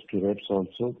access to reps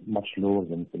also much lower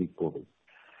than pre-COVID.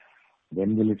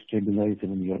 When will it stabilize?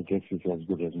 Your guess is as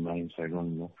good as mine, so I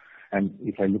don't know. And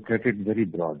if I look at it very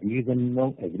broadly, even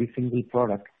though every single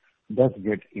product does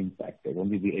get impacted,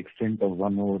 only the extent of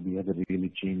one over the other really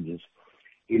changes.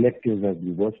 Electives are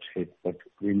the worst hit, but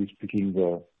really speaking,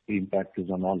 the impact is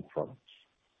on all products.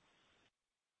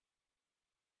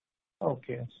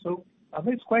 Okay, so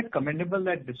it's quite commendable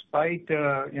that despite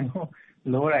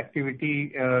lower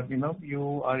activity,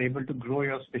 you are able to grow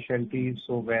your specialty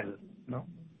so well. No?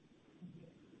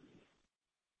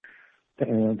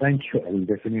 Thank you. I will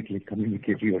definitely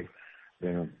communicate your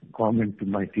comment to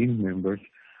my team members.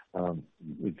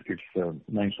 It's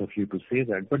nice of you to say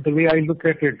that. But the way I look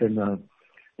at it, and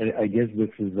I guess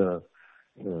this is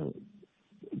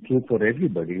true for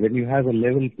everybody. When you have a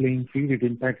level playing field, it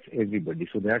impacts everybody.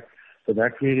 So that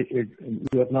way,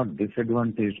 you are not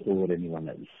disadvantaged over anyone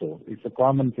else. So it's a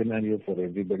common scenario for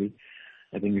everybody.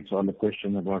 I think it's all a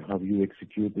question about how you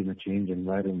execute in a changed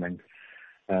environment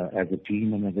as a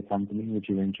team and as a company, which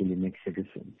eventually makes a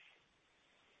difference.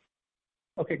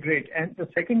 Okay, great. And the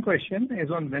second question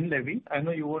is on Winlevi. I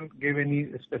know you won't give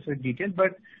any specific details,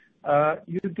 but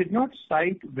you did not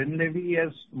cite Winlevi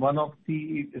as one of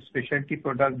the specialty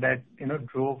products that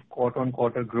drove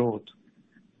quarter-on-quarter growth.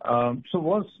 So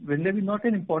was Winlevi not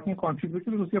an important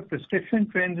contributor? Because your prescription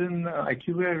trends in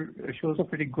IQVIA shows a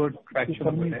pretty good traction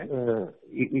over there.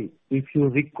 If you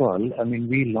recall,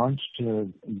 we launched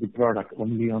the product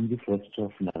only on the 1st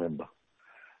of November.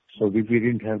 So we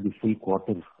didn't have the full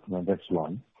quarter, that's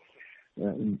one.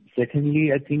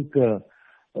 Secondly, I think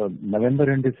November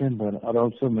and December are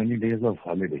also many days of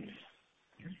holidays.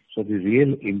 So the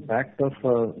real impact of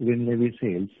Winlevi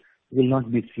sales will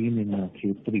not be seen in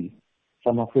Q3.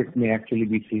 Some of it may actually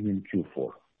be seen in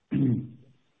Q4.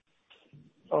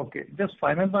 Okay, just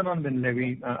final one on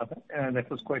Winlevi, that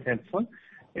was quite helpful.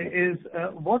 Is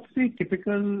what's the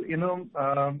typical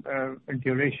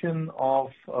duration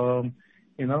of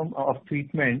of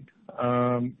treatment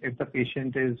if the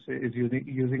patient is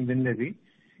using Winlevi.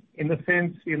 In the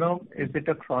sense, is it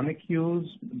a chronic use?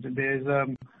 There's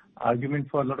an argument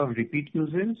for a lot of repeat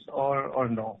uses or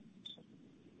no?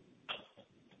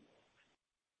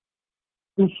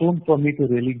 Too soon for me to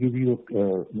really give you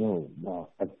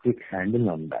a quick handle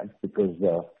on that, because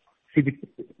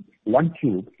one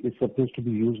tube is supposed to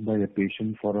be used by a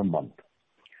patient for a month,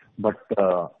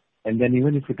 and then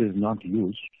even if it is not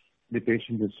used, the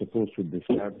patient is supposed to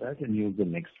discard that and use the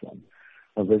next one.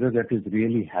 Whether that is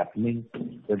really happening,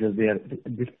 whether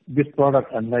this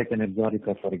product, unlike an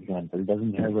Absorica, for example,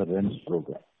 doesn't have a REMS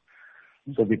program.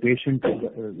 So the patient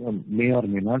may or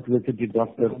may not visit the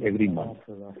doctor every month.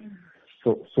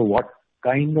 So what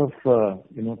kind of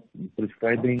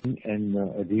prescribing and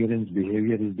adherence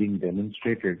behavior is being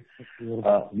demonstrated?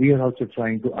 We are also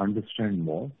trying to understand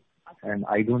more, and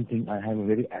I don't think I have a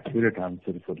very accurate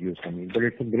answer for you, Samir. But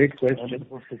it's a great question,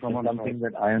 something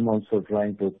that I am also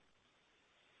trying to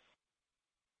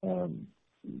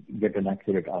get an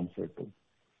accurate answer to.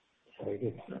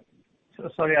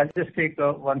 Sorry, I'll just take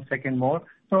 1 second more.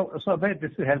 So Abhay,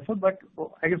 this is helpful, but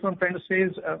I guess what I'm trying to say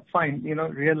is, fine,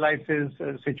 real life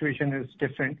situation is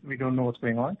different. We don't know what's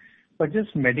going on. But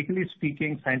just medically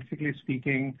speaking, scientifically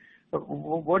speaking,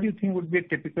 what do you think would be a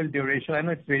typical duration? I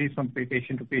know it varies from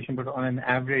patient to patient, but on an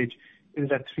average, is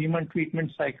it a 3-month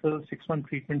treatment cycle, 6-month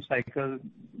treatment cycle?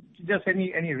 Just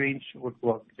any range would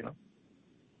work,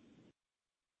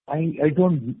 I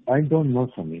don't know,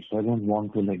 Samir, so I don't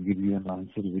want to give you an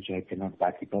answer which I cannot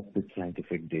back it up with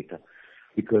scientific data,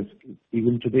 because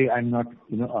even today I'm not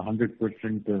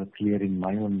 100% clear in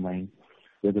my own mind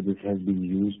whether this has been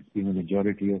used in a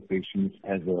majority of patients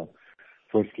as a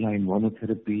first-line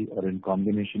monotherapy or in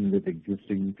combination with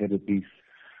existing therapies.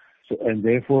 So, and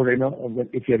therefore,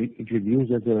 if you're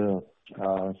used as a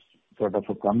sort of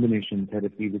a combination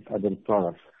therapy with other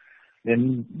products,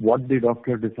 then what the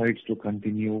doctor decides to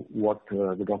continue, what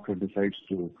the doctor decides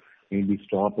to maybe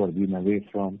stop or wean away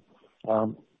from.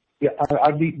 These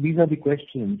are the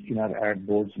questions in our ad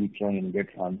boards we try and get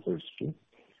answers to.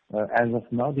 As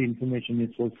of now, the information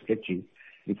is so sketchy.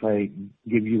 If I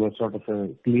give you a sort of a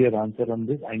clear answer on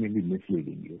this, I may be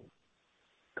misleading you.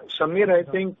 Samir, I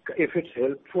think if it's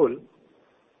helpful,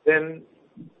 then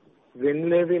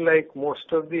Winlevi, like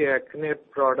most of the acne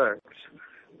products,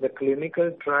 the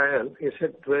clinical trial is a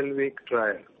 12-week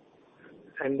trial.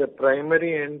 And the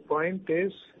primary endpoint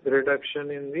is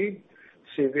reduction in the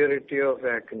severity of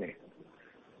acne.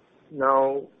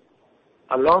 Now,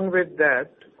 along with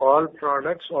that, all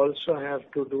products also have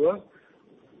to do a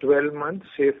 12-month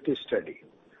safety study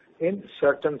in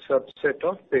certain subset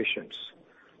of patients.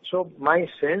 So my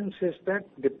sense is that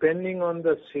depending on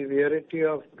the severity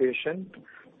of patient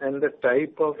and the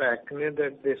type of acne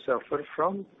that they suffer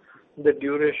from, the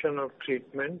duration of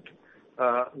treatment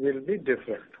will be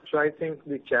different. So I think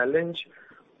the challenge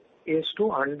is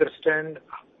to understand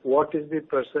what is the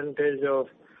percentage of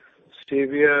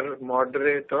severe,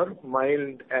 moderate or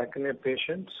mild acne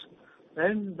patients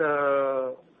and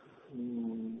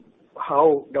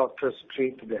how doctors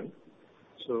treat them.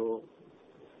 So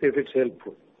if it's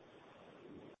helpful.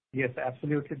 Yes,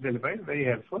 absolutely, Dilbhai. Very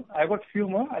helpful. I've got a few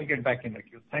more. I'll get back in the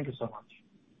queue. Thank you so much.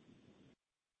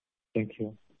 Thank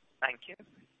you. Thank you.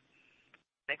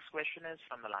 Next question is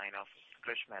from the line of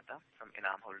Krish Mehta from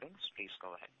Enam Holdings. Please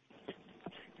go ahead.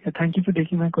 Yeah, thank you for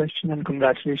taking my question and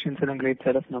congratulations on a great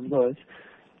set of numbers.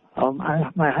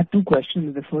 I had 2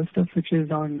 questions. The first of which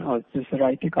is on the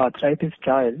psoriatic arthritis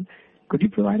trial. Could you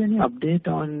provide any update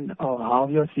on how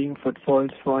you're seeing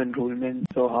footfalls for enrollment,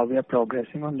 or how we are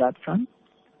progressing on that front?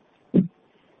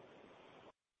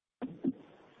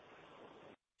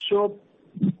 So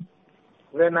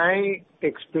when I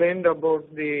explained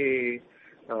about the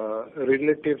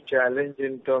relative challenge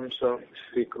in terms of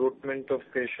recruitment of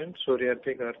patients,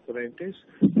 psoriatic arthritis,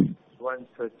 one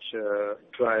such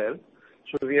trial.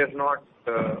 So we are not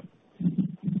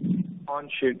on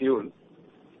schedule,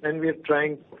 and we are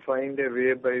trying to find a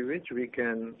way by which we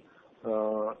can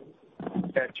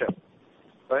catch up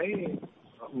by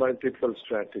multiple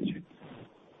strategies.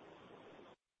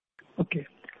 Okay.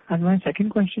 And my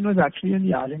second question was actually on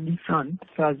the R&D front.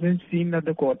 So as we've seen that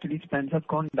the quarterly spends have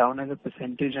gone down as a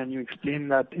percentage, and you explained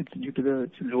that it's due to the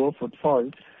lower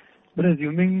footfalls. But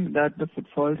assuming that the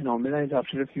footfalls normalize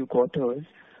after a few quarters,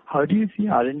 how do you see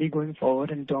R&D going forward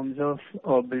in terms of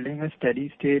building a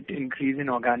steady state increase in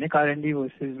organic R&D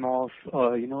versus more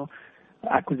of,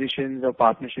 acquisitions or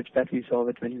partnerships that we saw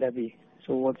with Winlevi?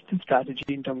 So what's the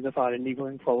strategy in terms of R&D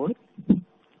going forward?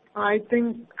 I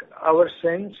think our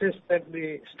sense is that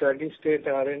the steady state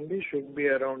R&D should be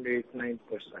around 8-9%.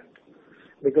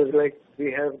 Because like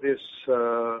we have this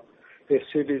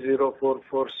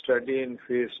SCD-044 study in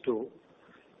phase 2.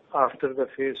 After the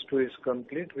phase 2 is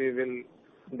complete, we will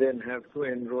then have to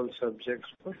enroll subjects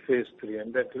for phase 3,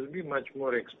 and that will be much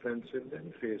more expensive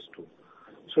than phase 2.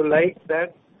 So like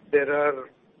that, there are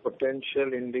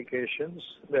potential indications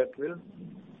that will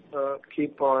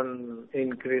keep on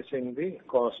increasing the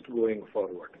cost going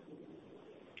forward.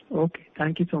 Okay.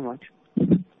 Thank you so much.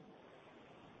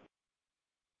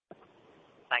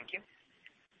 Thank you.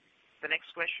 The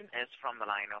next question is from the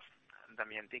line of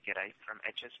Damayanti Kerai from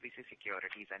HSBC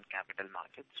Securities and Capital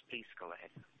Markets. Please go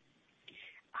ahead.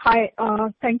 Hi.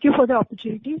 Thank you for the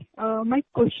opportunity. My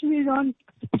question is on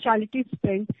specialty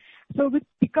spend. So with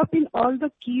pickup in all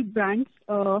the key brands,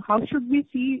 how should we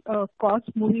see costs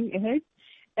moving ahead?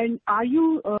 And are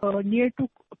you near to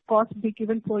cost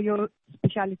break-even for your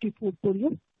specialty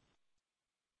portfolio?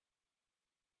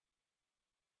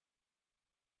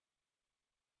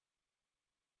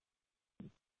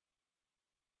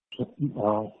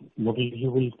 Murali,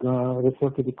 you will refer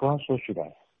to the cost, or should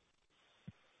I?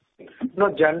 No,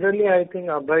 generally, I think,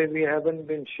 Abhay, we haven't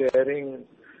been sharing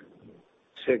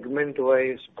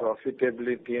segment-wise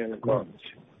profitability and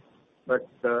costs. But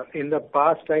in the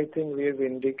past, I think we have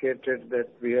indicated that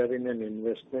we are in an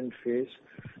investment phase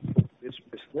in this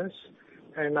business.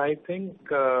 And I think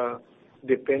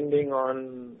depending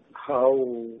on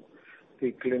how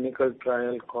the clinical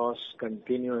trial costs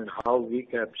continue and how we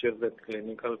capture the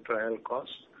clinical trial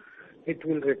costs, it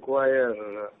will require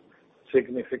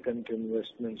significant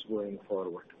investments going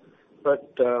forward.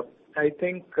 But I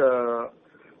think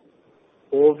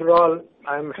overall,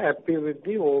 I'm happy with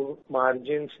the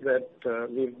margins that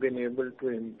we've been able to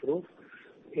improve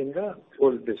in the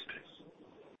whole business.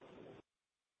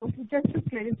 Okay, just to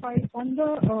clarify, on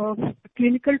the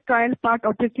clinical trial part,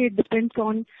 obviously it depends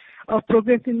on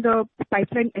progress in the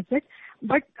pipeline asset.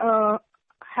 But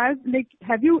have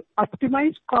you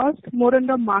optimized costs more on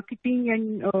the marketing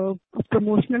and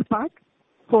promotional part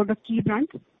for the key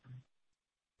brands?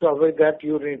 So with that,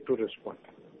 you need to respond.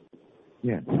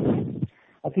 Yeah.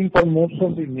 I think for most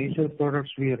of the major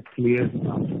products, we are clear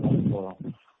of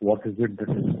what is it that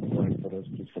is required for us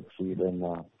to succeed and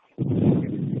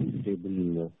getting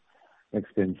stable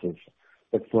expenses.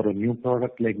 But for a new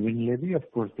product like Winlevi,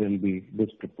 of course, there will be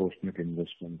disproportionate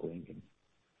investment going in.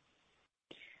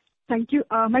 Thank you.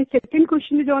 My second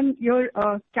question is on your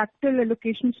capital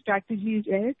allocation strategies.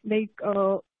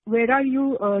 Where are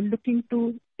you looking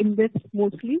to invest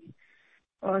mostly,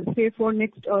 say for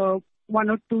next 1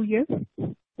 or 2 years?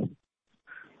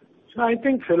 So I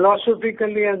think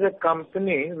philosophically as a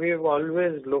company, we've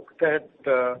always looked at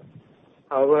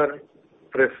our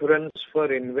preference for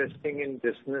investing in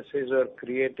businesses or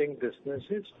creating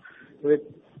businesses with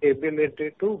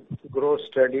ability to grow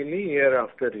steadily year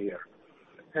after year.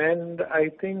 And I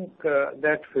think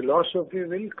that philosophy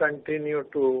will continue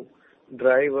to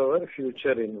drive our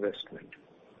future investment.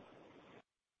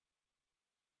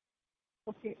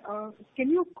 Okay. Can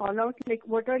you call out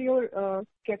what are your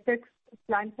capex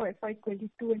plan for FY22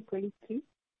 and 23?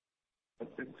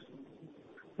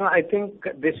 No, I think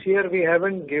this year we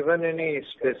haven't given any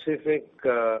specific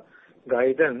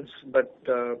guidance, but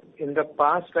in the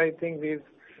past I think we've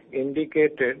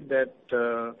indicated that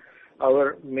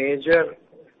our major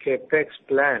capex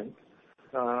plan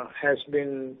has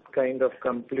been kind of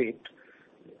complete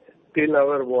till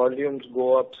our volumes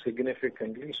go up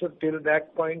significantly. So till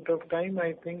that point of time,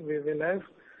 I think we will have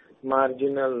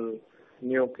marginal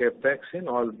new capex in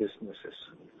all businesses,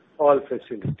 all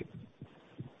facilities.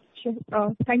 Sure.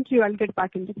 Thank you. I'll get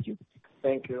back in the queue.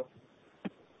 Thank you.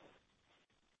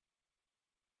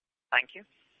 Thank you.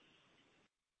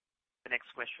 The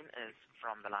next question is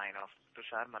from the line of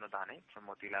Tushar Manudhane from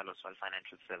Motilal Oswal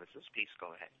Financial Services. Please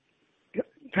go ahead. Yeah,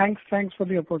 thanks for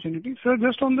the opportunity. Sir,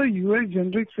 just on the US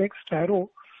generic ex Taro,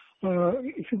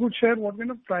 if you could share what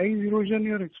kind of price erosion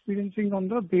you're experiencing on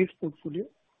the base portfolio?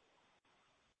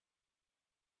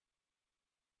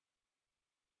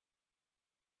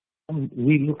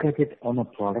 We look at it on a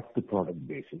product-to-product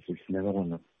basis. It's never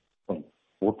on a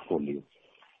portfolio.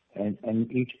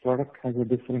 And each product has a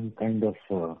different kind of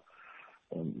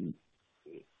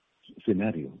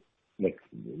scenario. Like,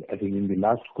 I think in the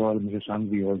last call, Mr.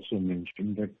 Sangvi also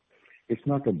mentioned that it's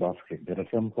not a basket. There are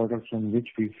some products on which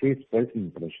we face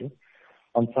pricing pressure.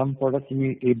 On some products,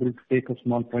 we are able to take a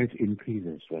small price increase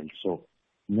as well. So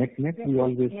net, we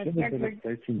always say that there is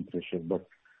pricing pressure. But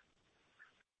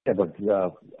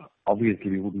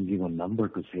obviously, we wouldn't give a number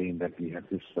to saying that we have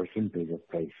this percentage of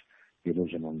price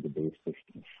erosion on the base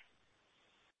business.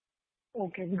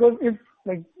 Okay, because if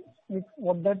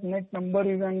what that net number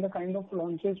is and the kind of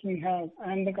launches we have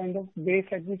and the kind of base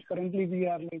at which currently we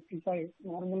are, like if I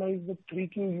normalize the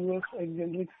 3Q US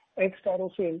generics ex Taro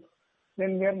sales,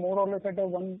 then we are more or less at a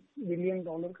 $1 billion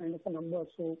kind of a number.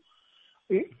 So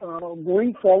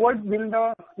going forward, will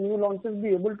the new launches be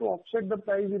able to offset the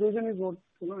price erosion is what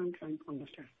I'm trying to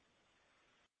understand.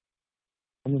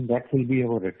 I mean, that will be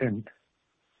our attempt.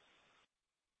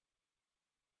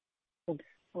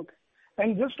 Okay.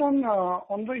 And just on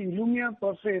the Ilumya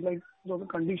per se, like the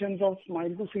conditions of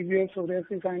mild to severe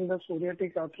psoriasis and the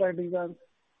psoriatic arthritis are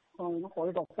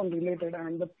quite often related,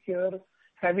 and the peer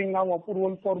having now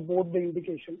approval for both the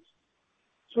indications.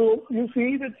 So you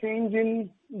see the change in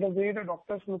the way the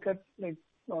doctors look at, like,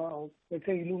 let's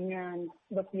say Ilumya and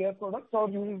the peer products, or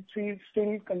you will see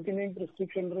still continuing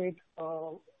prescription rate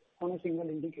on a single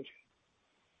indication?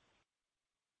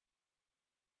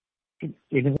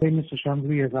 In a way, Mr.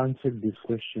 Shangri has answered this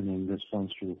question in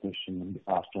response to a question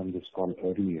asked on this call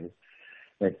earlier,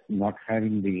 that not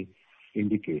having the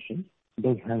indication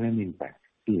does have an impact,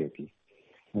 clearly.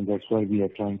 And that's why we are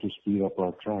trying to speed up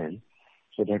our trial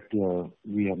so that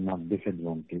we are not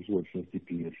disadvantaged versus the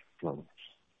peer products.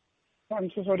 I'm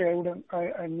so sorry,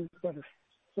 I missed that.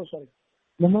 So sorry.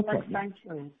 No problem. Thanks.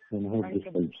 I hope this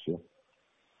helps you.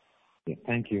 Yeah,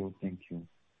 thank you. Thank you.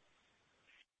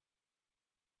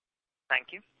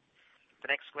 The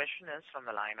next question is from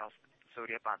the line of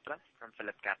Surya Patra from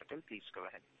Phillip Capital. Please go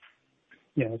ahead.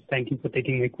 Yeah, thank you for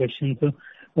taking my question. So,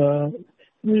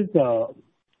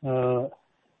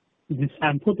 this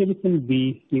amphotericin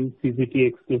B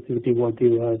CGT exclusivity, what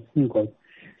you have got.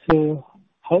 So,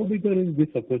 how bigger is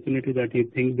this opportunity that you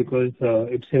think? Because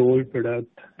it's an old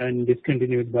product and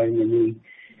discontinued by many,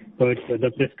 but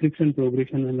the prescription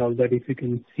progression and all that, if you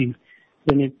can see,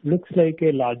 then it looks like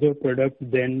a larger product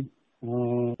than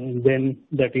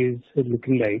that is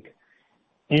looking like.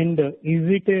 And is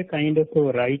it a kind of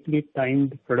a rightly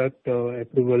timed product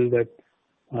approval that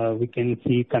we can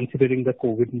see, considering the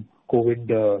COVID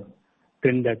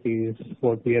trend that is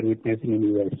what we are witnessing in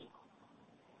the US?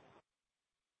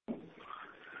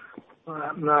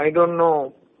 I don't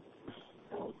know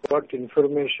what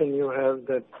information you have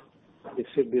that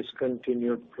it's a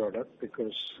discontinued product,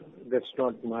 because that's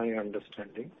not my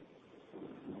understanding.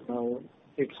 Now,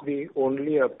 it's the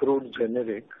only approved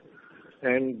generic,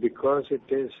 and because it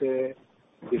is a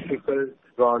difficult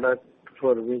product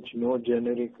for which no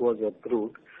generic was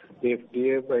approved, the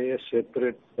FDA by a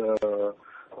separate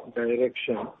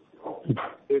direction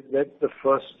said that the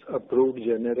first approved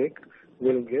generic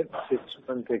will get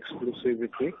 6-month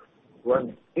exclusivity.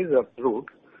 Once it is approved,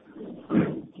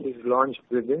 is launched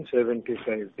within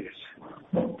 75 days.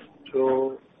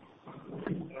 So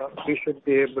we should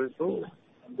be able to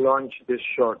launch this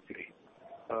shortly.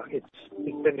 It's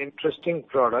an interesting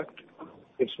product.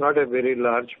 It's not a very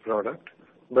large product,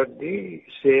 but the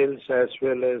sales as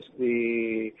well as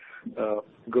the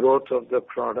growth of the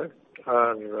product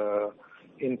are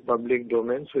in public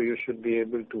domain, so you should be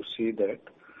able to see that.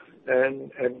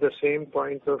 And at the same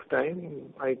point of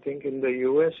time, I think in the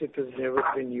US it has never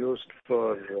been used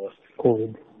for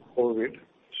COVID.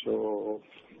 So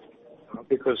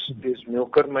because this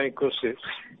mucormycosis,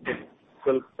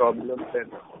 the problem that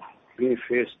we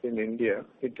faced in India,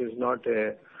 it is not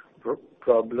a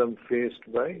problem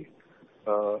faced by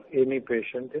any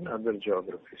patient in other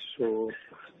geographies. So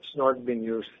it's not been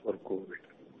used for COVID.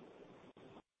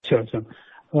 Sure.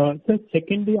 So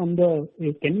secondly,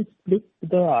 can you split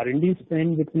the R&D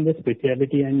spend between the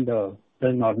specialty and the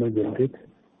normal generics?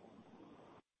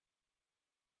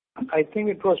 I think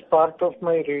it was part of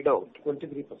my readout,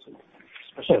 23%.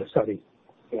 Oh, sorry.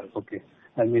 Yeah, okay.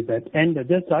 I missed that. And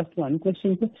just ask one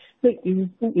question. So is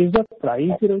the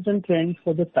price erosion trend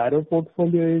for the Taro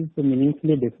portfolio is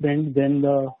meaningfully different than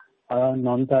the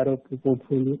non-Taro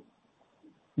portfolio?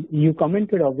 You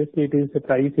commented, obviously, it is the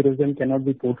price erosion cannot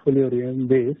be portfolio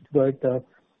based, but...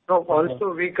 No,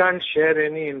 also we can't share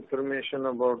any information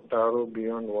about Taro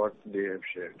beyond what they have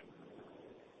shared.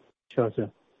 Sure, sir.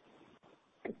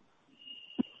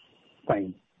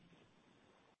 Fine.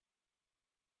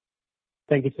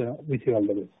 Thank you, sir. Wish you all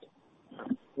the best.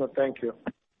 No, thank you.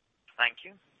 Thank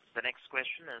you. The next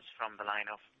question is from the line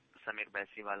of Samir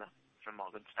Baisiwala from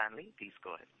Morgan Stanley. Please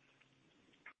go ahead.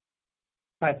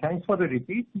 Hi, thanks for the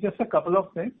repeat. Just a couple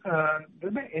of things.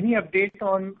 Is there any update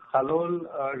on Halol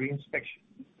reinspection?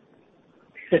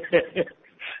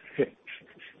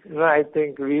 No, I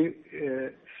think we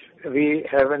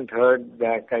haven't heard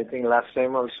back. I think last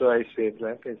time also I said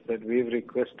that we've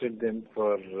requested them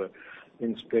for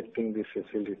inspecting the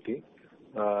facility,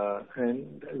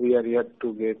 and we are yet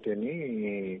to get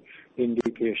any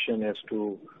indication as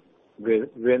to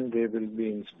when they will be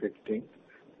inspecting,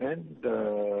 and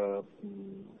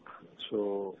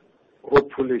so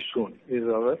hopefully soon is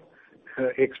our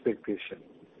expectation.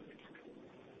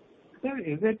 Sir,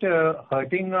 is it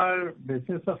hurting our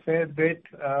business a fair bit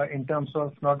in terms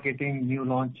of not getting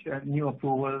new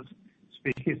approvals,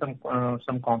 especially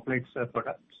some complex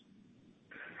products?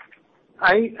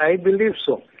 I believe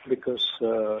so, because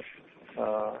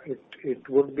it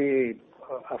would be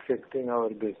affecting our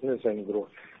business and growth.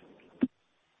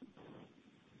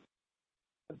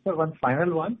 Sir, one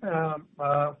final one.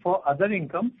 For other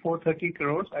income, 430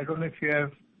 crores, I don't know if you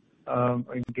have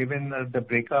given the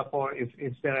breakup or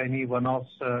if there are any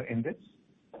one-offs in this.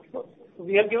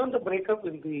 We have given the breakup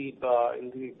in the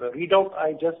readout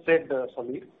I just said,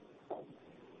 Samir.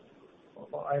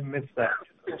 Oh, I missed that.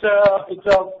 It's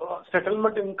a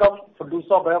settlement income for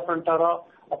DUSA Biofrontera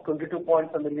of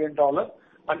 $22.5 million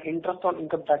and interest on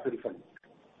income tax refund.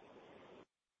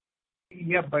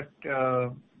 Yeah, but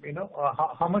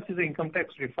how much is the income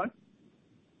tax refund?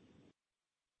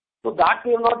 So that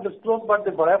we have not disclosed, but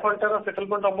the Biofrontera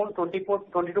settlement amount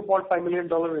 $22.5 million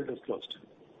is disclosed.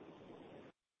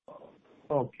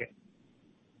 Okay.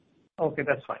 Okay,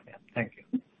 that's fine. Yeah. Thank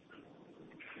you.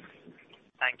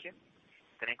 Thank you.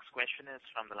 The next question is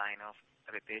from the line of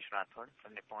Ritesh Rathod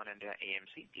from Nippon India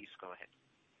AMC. Please go ahead.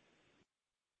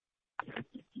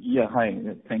 Yeah, hi.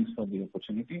 Thanks for the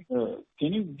opportunity.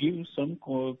 Can you give some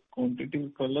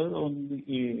quantitative color on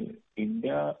the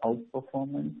India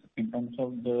outperformance in terms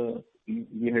of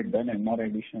we had done MR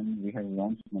addition, we have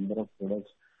launched number of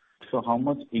products. So how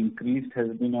much increased has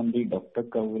been on the doctor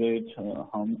coverage?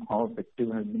 How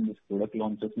effective has been this product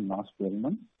launches in last 12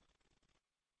 months?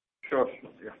 Sure.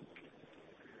 Yeah.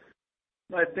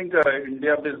 I think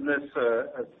India business,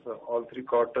 as all 3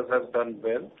 quarters, has done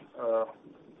well.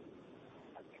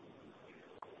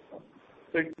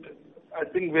 I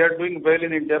think we are doing well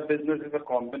in India business is a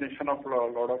combination of a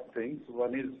lot of things.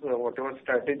 One is whatever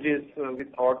strategies we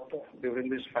thought during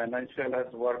this financial has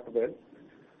worked well.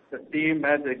 The team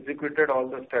has executed all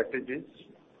the strategies,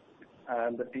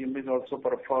 and the team is also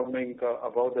performing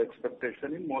above the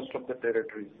expectation in most of the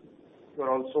territories. We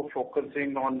are also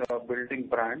focusing on building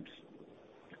brands.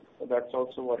 So that's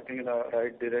also working in the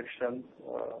right direction.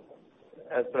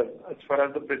 As far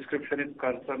as the prescription is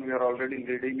concerned, we are already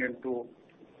leading into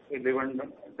 11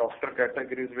 doctor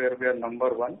categories where we are number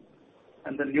 1.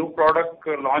 And the new product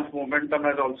launch momentum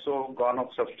has also gone up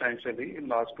substantially in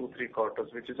last 2-3 quarters,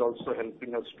 which is also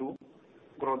helping us to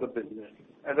grow the business.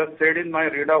 As I said in my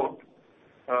readout,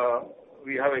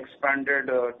 we have expanded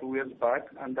 2 years back,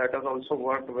 and that has also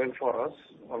worked well for us.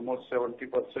 Almost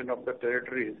 70% of the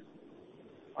territories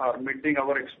are meeting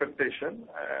our expectation,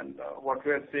 and what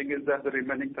we are seeing is that the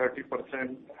remaining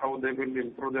 30%, how they will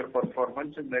improve their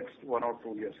performance in next 1 or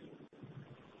 2 years.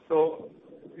 So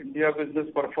India business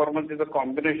performance is a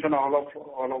combination of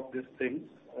all of these things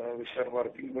which are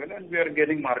working well, and we are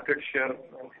getting market share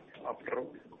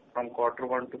from quarter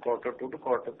 1 to quarter 2 to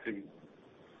quarter 3.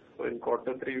 So in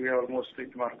quarter 3 we have almost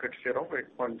reached market share of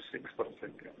 8.6%.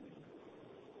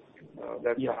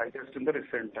 That's the highest in the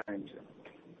recent times.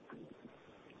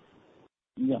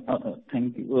 Yeah,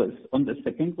 thank you. On the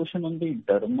second question on the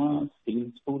derma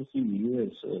sales force in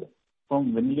US,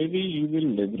 from Winlevi you will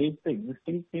leverage the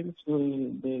existing sales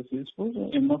force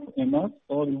MR,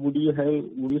 or would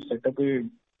you set up a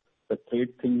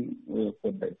separate thing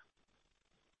for that?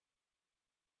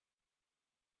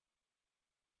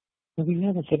 We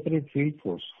have a separate field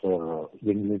force for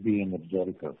Winlevi and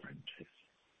Absorica franchise.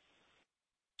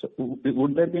 So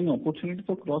would there be an opportunity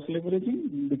for cross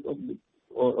leveraging,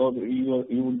 or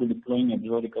you would be deploying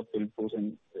Absorica field force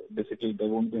and basically there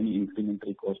won't be any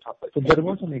incremental cost? So there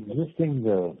was an existing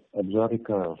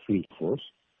Absorica field force,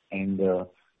 and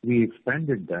we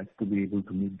expanded that to be able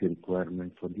to meet the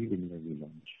requirement for the Winlevi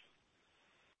launch.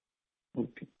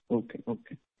 Okay.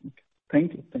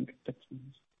 Thank you. That's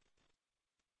nice.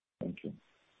 Thank you.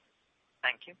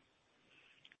 Thank you.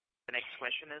 The next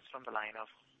question is from the line of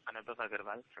Anubhav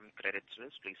Agarwal from Credit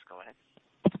Suisse. Please go ahead.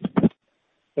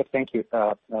 Yes, thank you.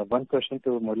 One question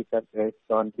to Murali sir is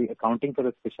on the accounting for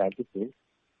the specialty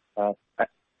sales.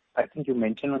 I think you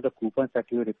mentioned on the coupons that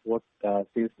you report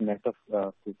sales net of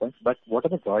coupons, but what are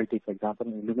the royalties? For example,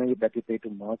 Ilumya that you pay to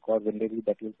Merck or Winlevi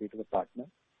that you pay to the partner,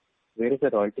 where is the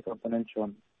royalty component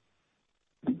shown?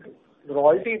 The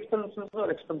royalty expenses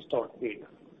are expensed out paid.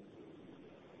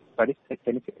 Sorry,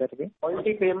 can you say that again?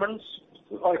 Royalty payments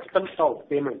are expensed out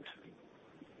payment.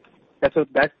 So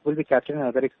that will be captured in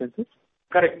other expenses?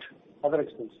 Correct. Other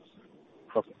expenses.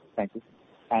 Okay, thank you.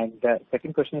 And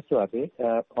second question is to Abhay.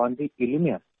 On the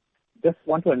Ilumya, just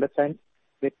want to understand,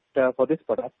 that for this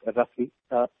product, roughly,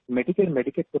 Medicare and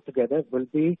Medicaid put together will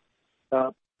be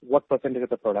what percentage of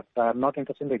the product? I'm not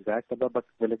interested in the exact number, but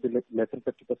will it be less than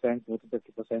 50%, more than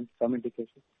 50%, some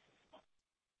indication?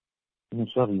 I'm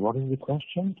sorry, what is the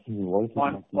question? Your voice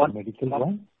is not medical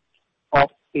one? Of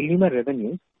Ilumya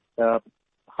revenues,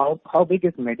 how big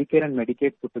is Medicare and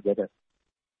Medicaid put together?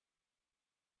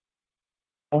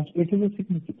 It is a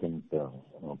significant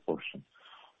portion,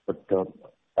 but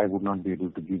I would not be able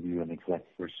to give you an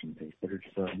exact percentage, but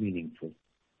it's meaningful.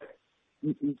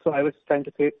 So I was trying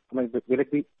to say, will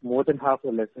it be more than half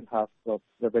or less than half? So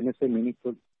when you say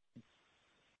meaningful,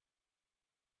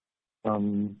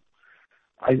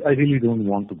 I really don't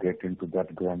want to get into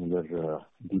that granular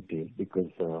detail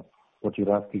because what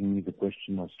you're asking me the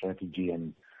question of strategy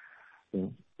and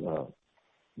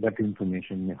that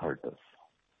information may hurt us.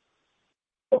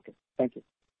 Okay, thank you.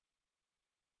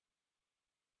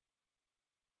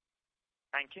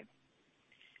 Thank you.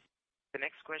 The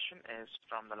next question is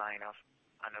from the line of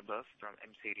Anubhav from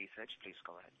MC Research. Please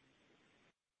go ahead.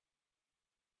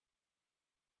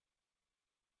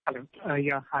 Hello.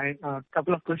 Yeah, hi. A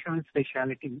couple of questions on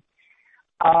specialty.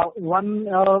 One,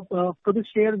 could you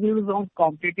share views on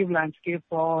competitive landscape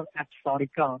for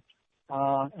Absorica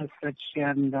as such,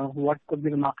 and what could be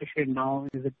the market share now?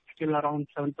 Is it still around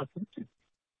 7%?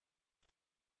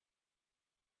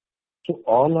 So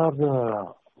all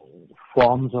our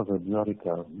forms of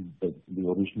Absorica, the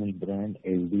original brand,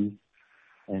 LD,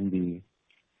 and the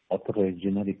authorized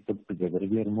generic put together,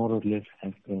 we are more or less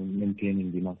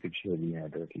maintaining the market share we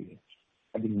had earlier.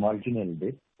 I think marginal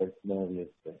bit, but more or less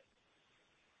there.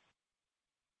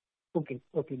 Okay,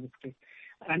 that's great.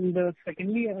 And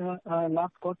secondly,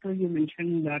 last quarter you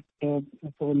mentioned that for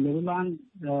Levulan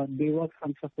there was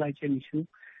some supply chain issue.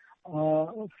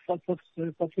 If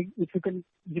you can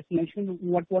just mention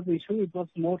what was the issue, it was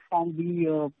more from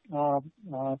the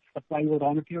supply or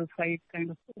raw material side kind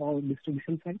of or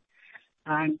distribution side.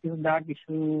 And is that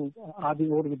issue, are we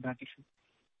over with that issue?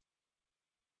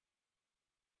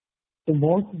 So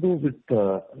more to do with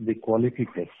the quality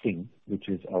testing, which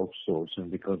is outsourced, and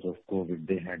because of COVID,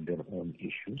 they had their own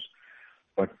issues.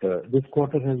 But this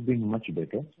quarter has been much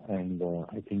better, and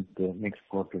I think next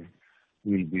quarter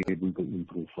we'll be able to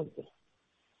improve further.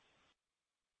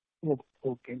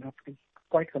 Okay, that's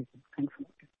quite helpful. Thanks a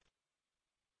lot.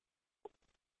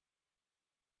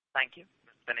 Thank you.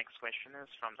 The next question is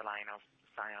from the line of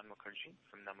Sayan Mukherjee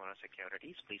from Nomura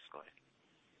Securities. Please go ahead.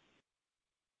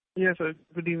 Yes, sir.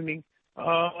 Good evening.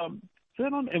 Sir,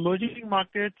 on emerging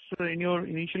markets, in your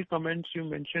initial comments, you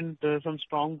mentioned some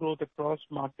strong growth across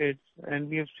markets, and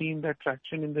we have seen that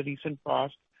traction in the recent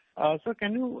past. Sir,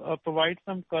 can you provide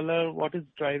some color? What is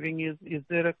driving? Is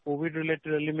there a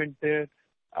COVID-related element there?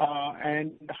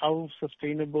 And how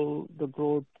sustainable the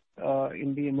growth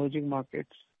in the emerging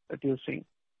markets that you're seeing?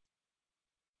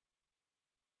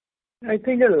 I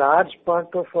think a large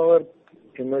part of our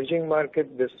emerging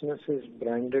market business is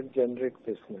branded generic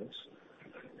business,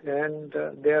 and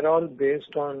they are all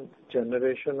based on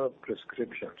generation of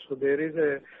prescriptions. So there is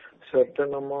a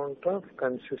certain amount of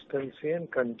consistency and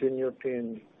continuity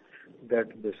in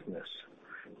that business.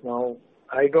 Now,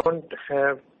 I don't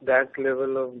have that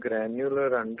level of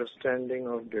granular understanding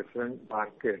of different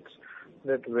markets,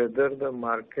 that whether the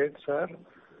markets are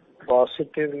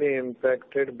positively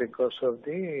impacted because of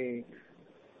the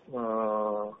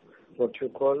what you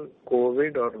call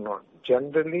COVID or not.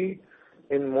 Generally,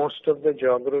 in most of the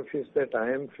geographies that I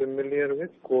am familiar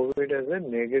with, COVID has a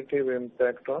negative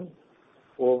impact on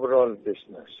overall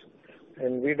business.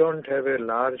 And we don't have a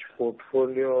large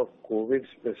portfolio of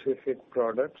COVID-specific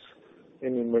products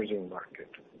in emerging market.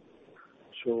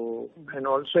 So, and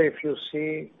also if you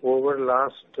see over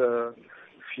last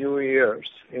few years,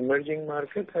 emerging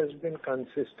market has been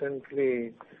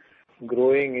consistently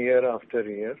growing year after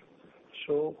year.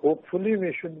 So hopefully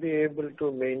we should be able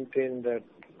to maintain that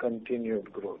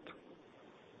continued growth.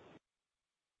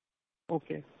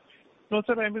 Okay. No,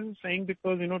 sir, I was saying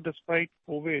because, despite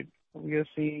COVID, we are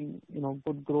seeing,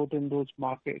 good growth in those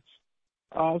markets.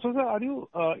 So, sir, are you,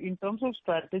 in terms of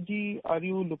strategy, are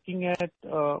you looking at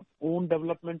own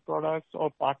development products or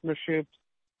partnerships?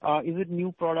 Is it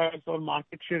new products or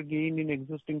market share gain in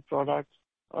existing products?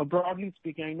 Broadly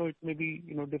speaking, I know it may be,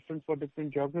 different for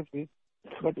different geographies,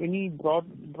 but any broad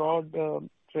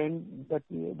trend that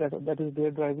is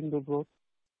there driving the growth?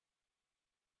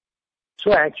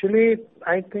 So actually,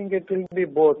 I think it will be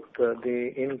both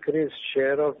the increased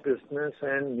share of business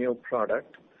and new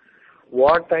product.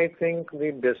 What I think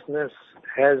the business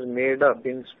has made up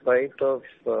in spite of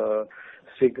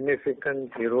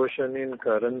significant erosion in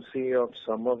currency of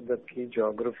some of the key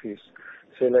geographies,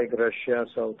 say like Russia,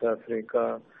 South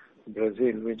Africa,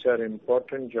 Brazil, which are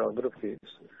important geographies,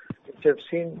 which have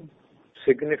seen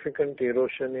significant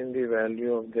erosion in the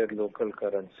value of their local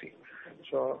currency.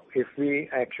 So if we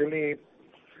actually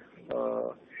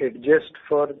adjust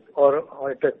for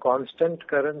or at a constant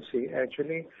currency,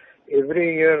 actually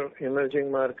every year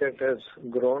emerging market has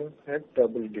grown at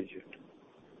double digit.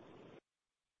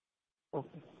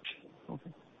 Okay.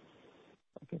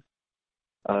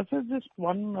 So just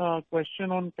one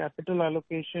question on capital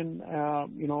allocation,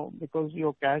 because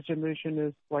your cash generation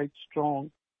is quite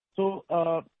strong. So,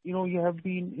 you have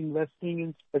been investing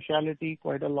in specialty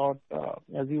quite a lot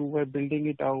as you were building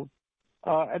it out.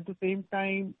 At the same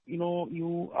time,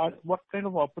 what kind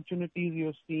of opportunities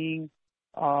you're seeing,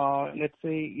 let's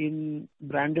say in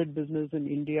branded business in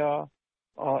India,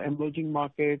 emerging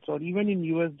markets, or even in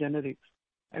US generics?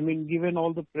 I mean, given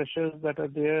all the pressures that are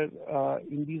there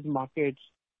in these markets,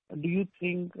 do you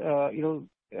think there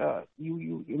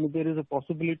is a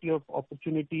possibility of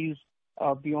opportunities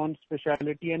beyond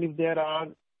specialty? And if there are,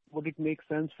 would it make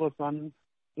sense for Sun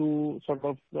to sort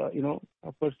of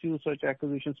pursue such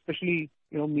acquisitions, especially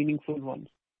meaningful ones?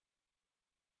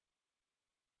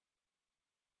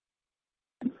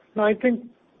 No, I think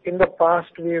in the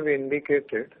past we have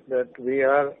indicated that we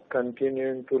are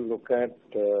continuing to look at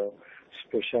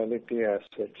specialty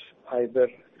assets, either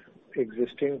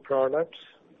existing products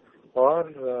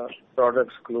or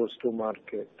products close to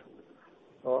market,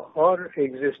 or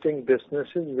existing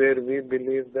businesses where we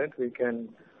believe that we can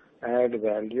add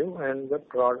value and the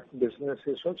product business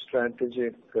is of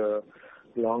strategic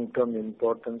long-term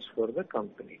importance for the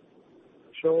company.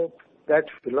 So that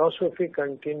philosophy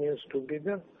continues to be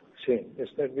the same, is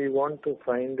that we want to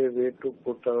find a way to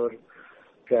put our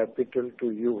capital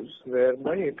to use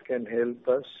whereby it can help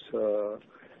us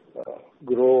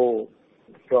grow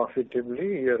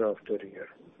profitably year after year.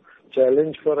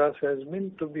 Challenge for us has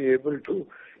been to be able to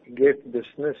get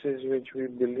businesses which we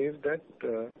believe that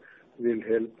will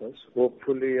help us.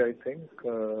 Hopefully, I think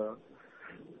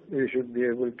we should be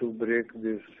able to break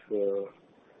this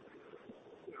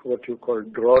what you call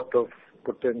drought of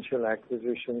potential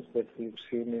acquisitions that we've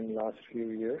seen in last few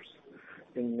years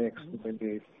in next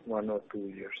maybe 1 or 2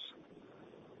 years.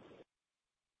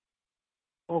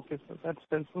 Okay, sir, that's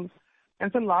helpful.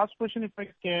 And so last question, if I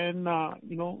can,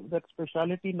 that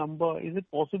specialty number, is it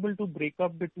possible to break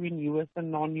up between US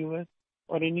and non-US,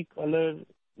 or any color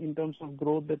in terms of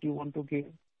growth that you want to give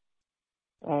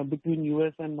between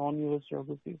US and non-US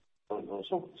geographies?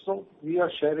 So we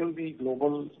are sharing the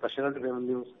global specialty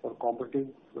revenues for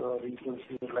competitive reasons.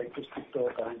 We would like to stick to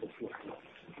our current disclosure.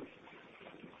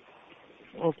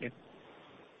 Okay.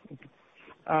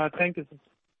 Thank you, sir.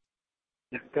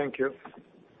 Yeah, thank you.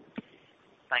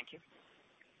 Thank you.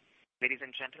 Ladies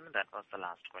and gentlemen, that was the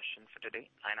last question for today.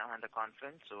 I now hand the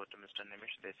conference over to Mr.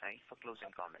 Nimish Desai for closing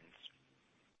comments.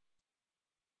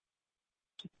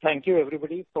 Thank you,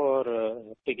 everybody, for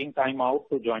taking time out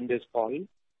to join this call.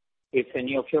 If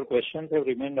any of your questions have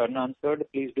remained unanswered,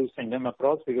 please do send them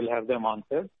across. We will have them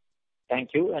answered.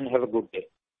 Thank you and have a good day.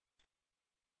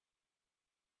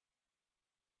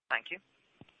 Thank you.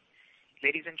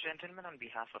 Ladies and gentlemen, on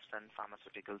behalf of Sun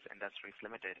Pharmaceuticals Industries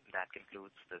Limited, that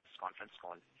concludes this conference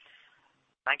call.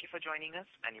 Thank you for joining us,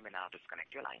 and you may now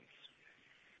disconnect your lines.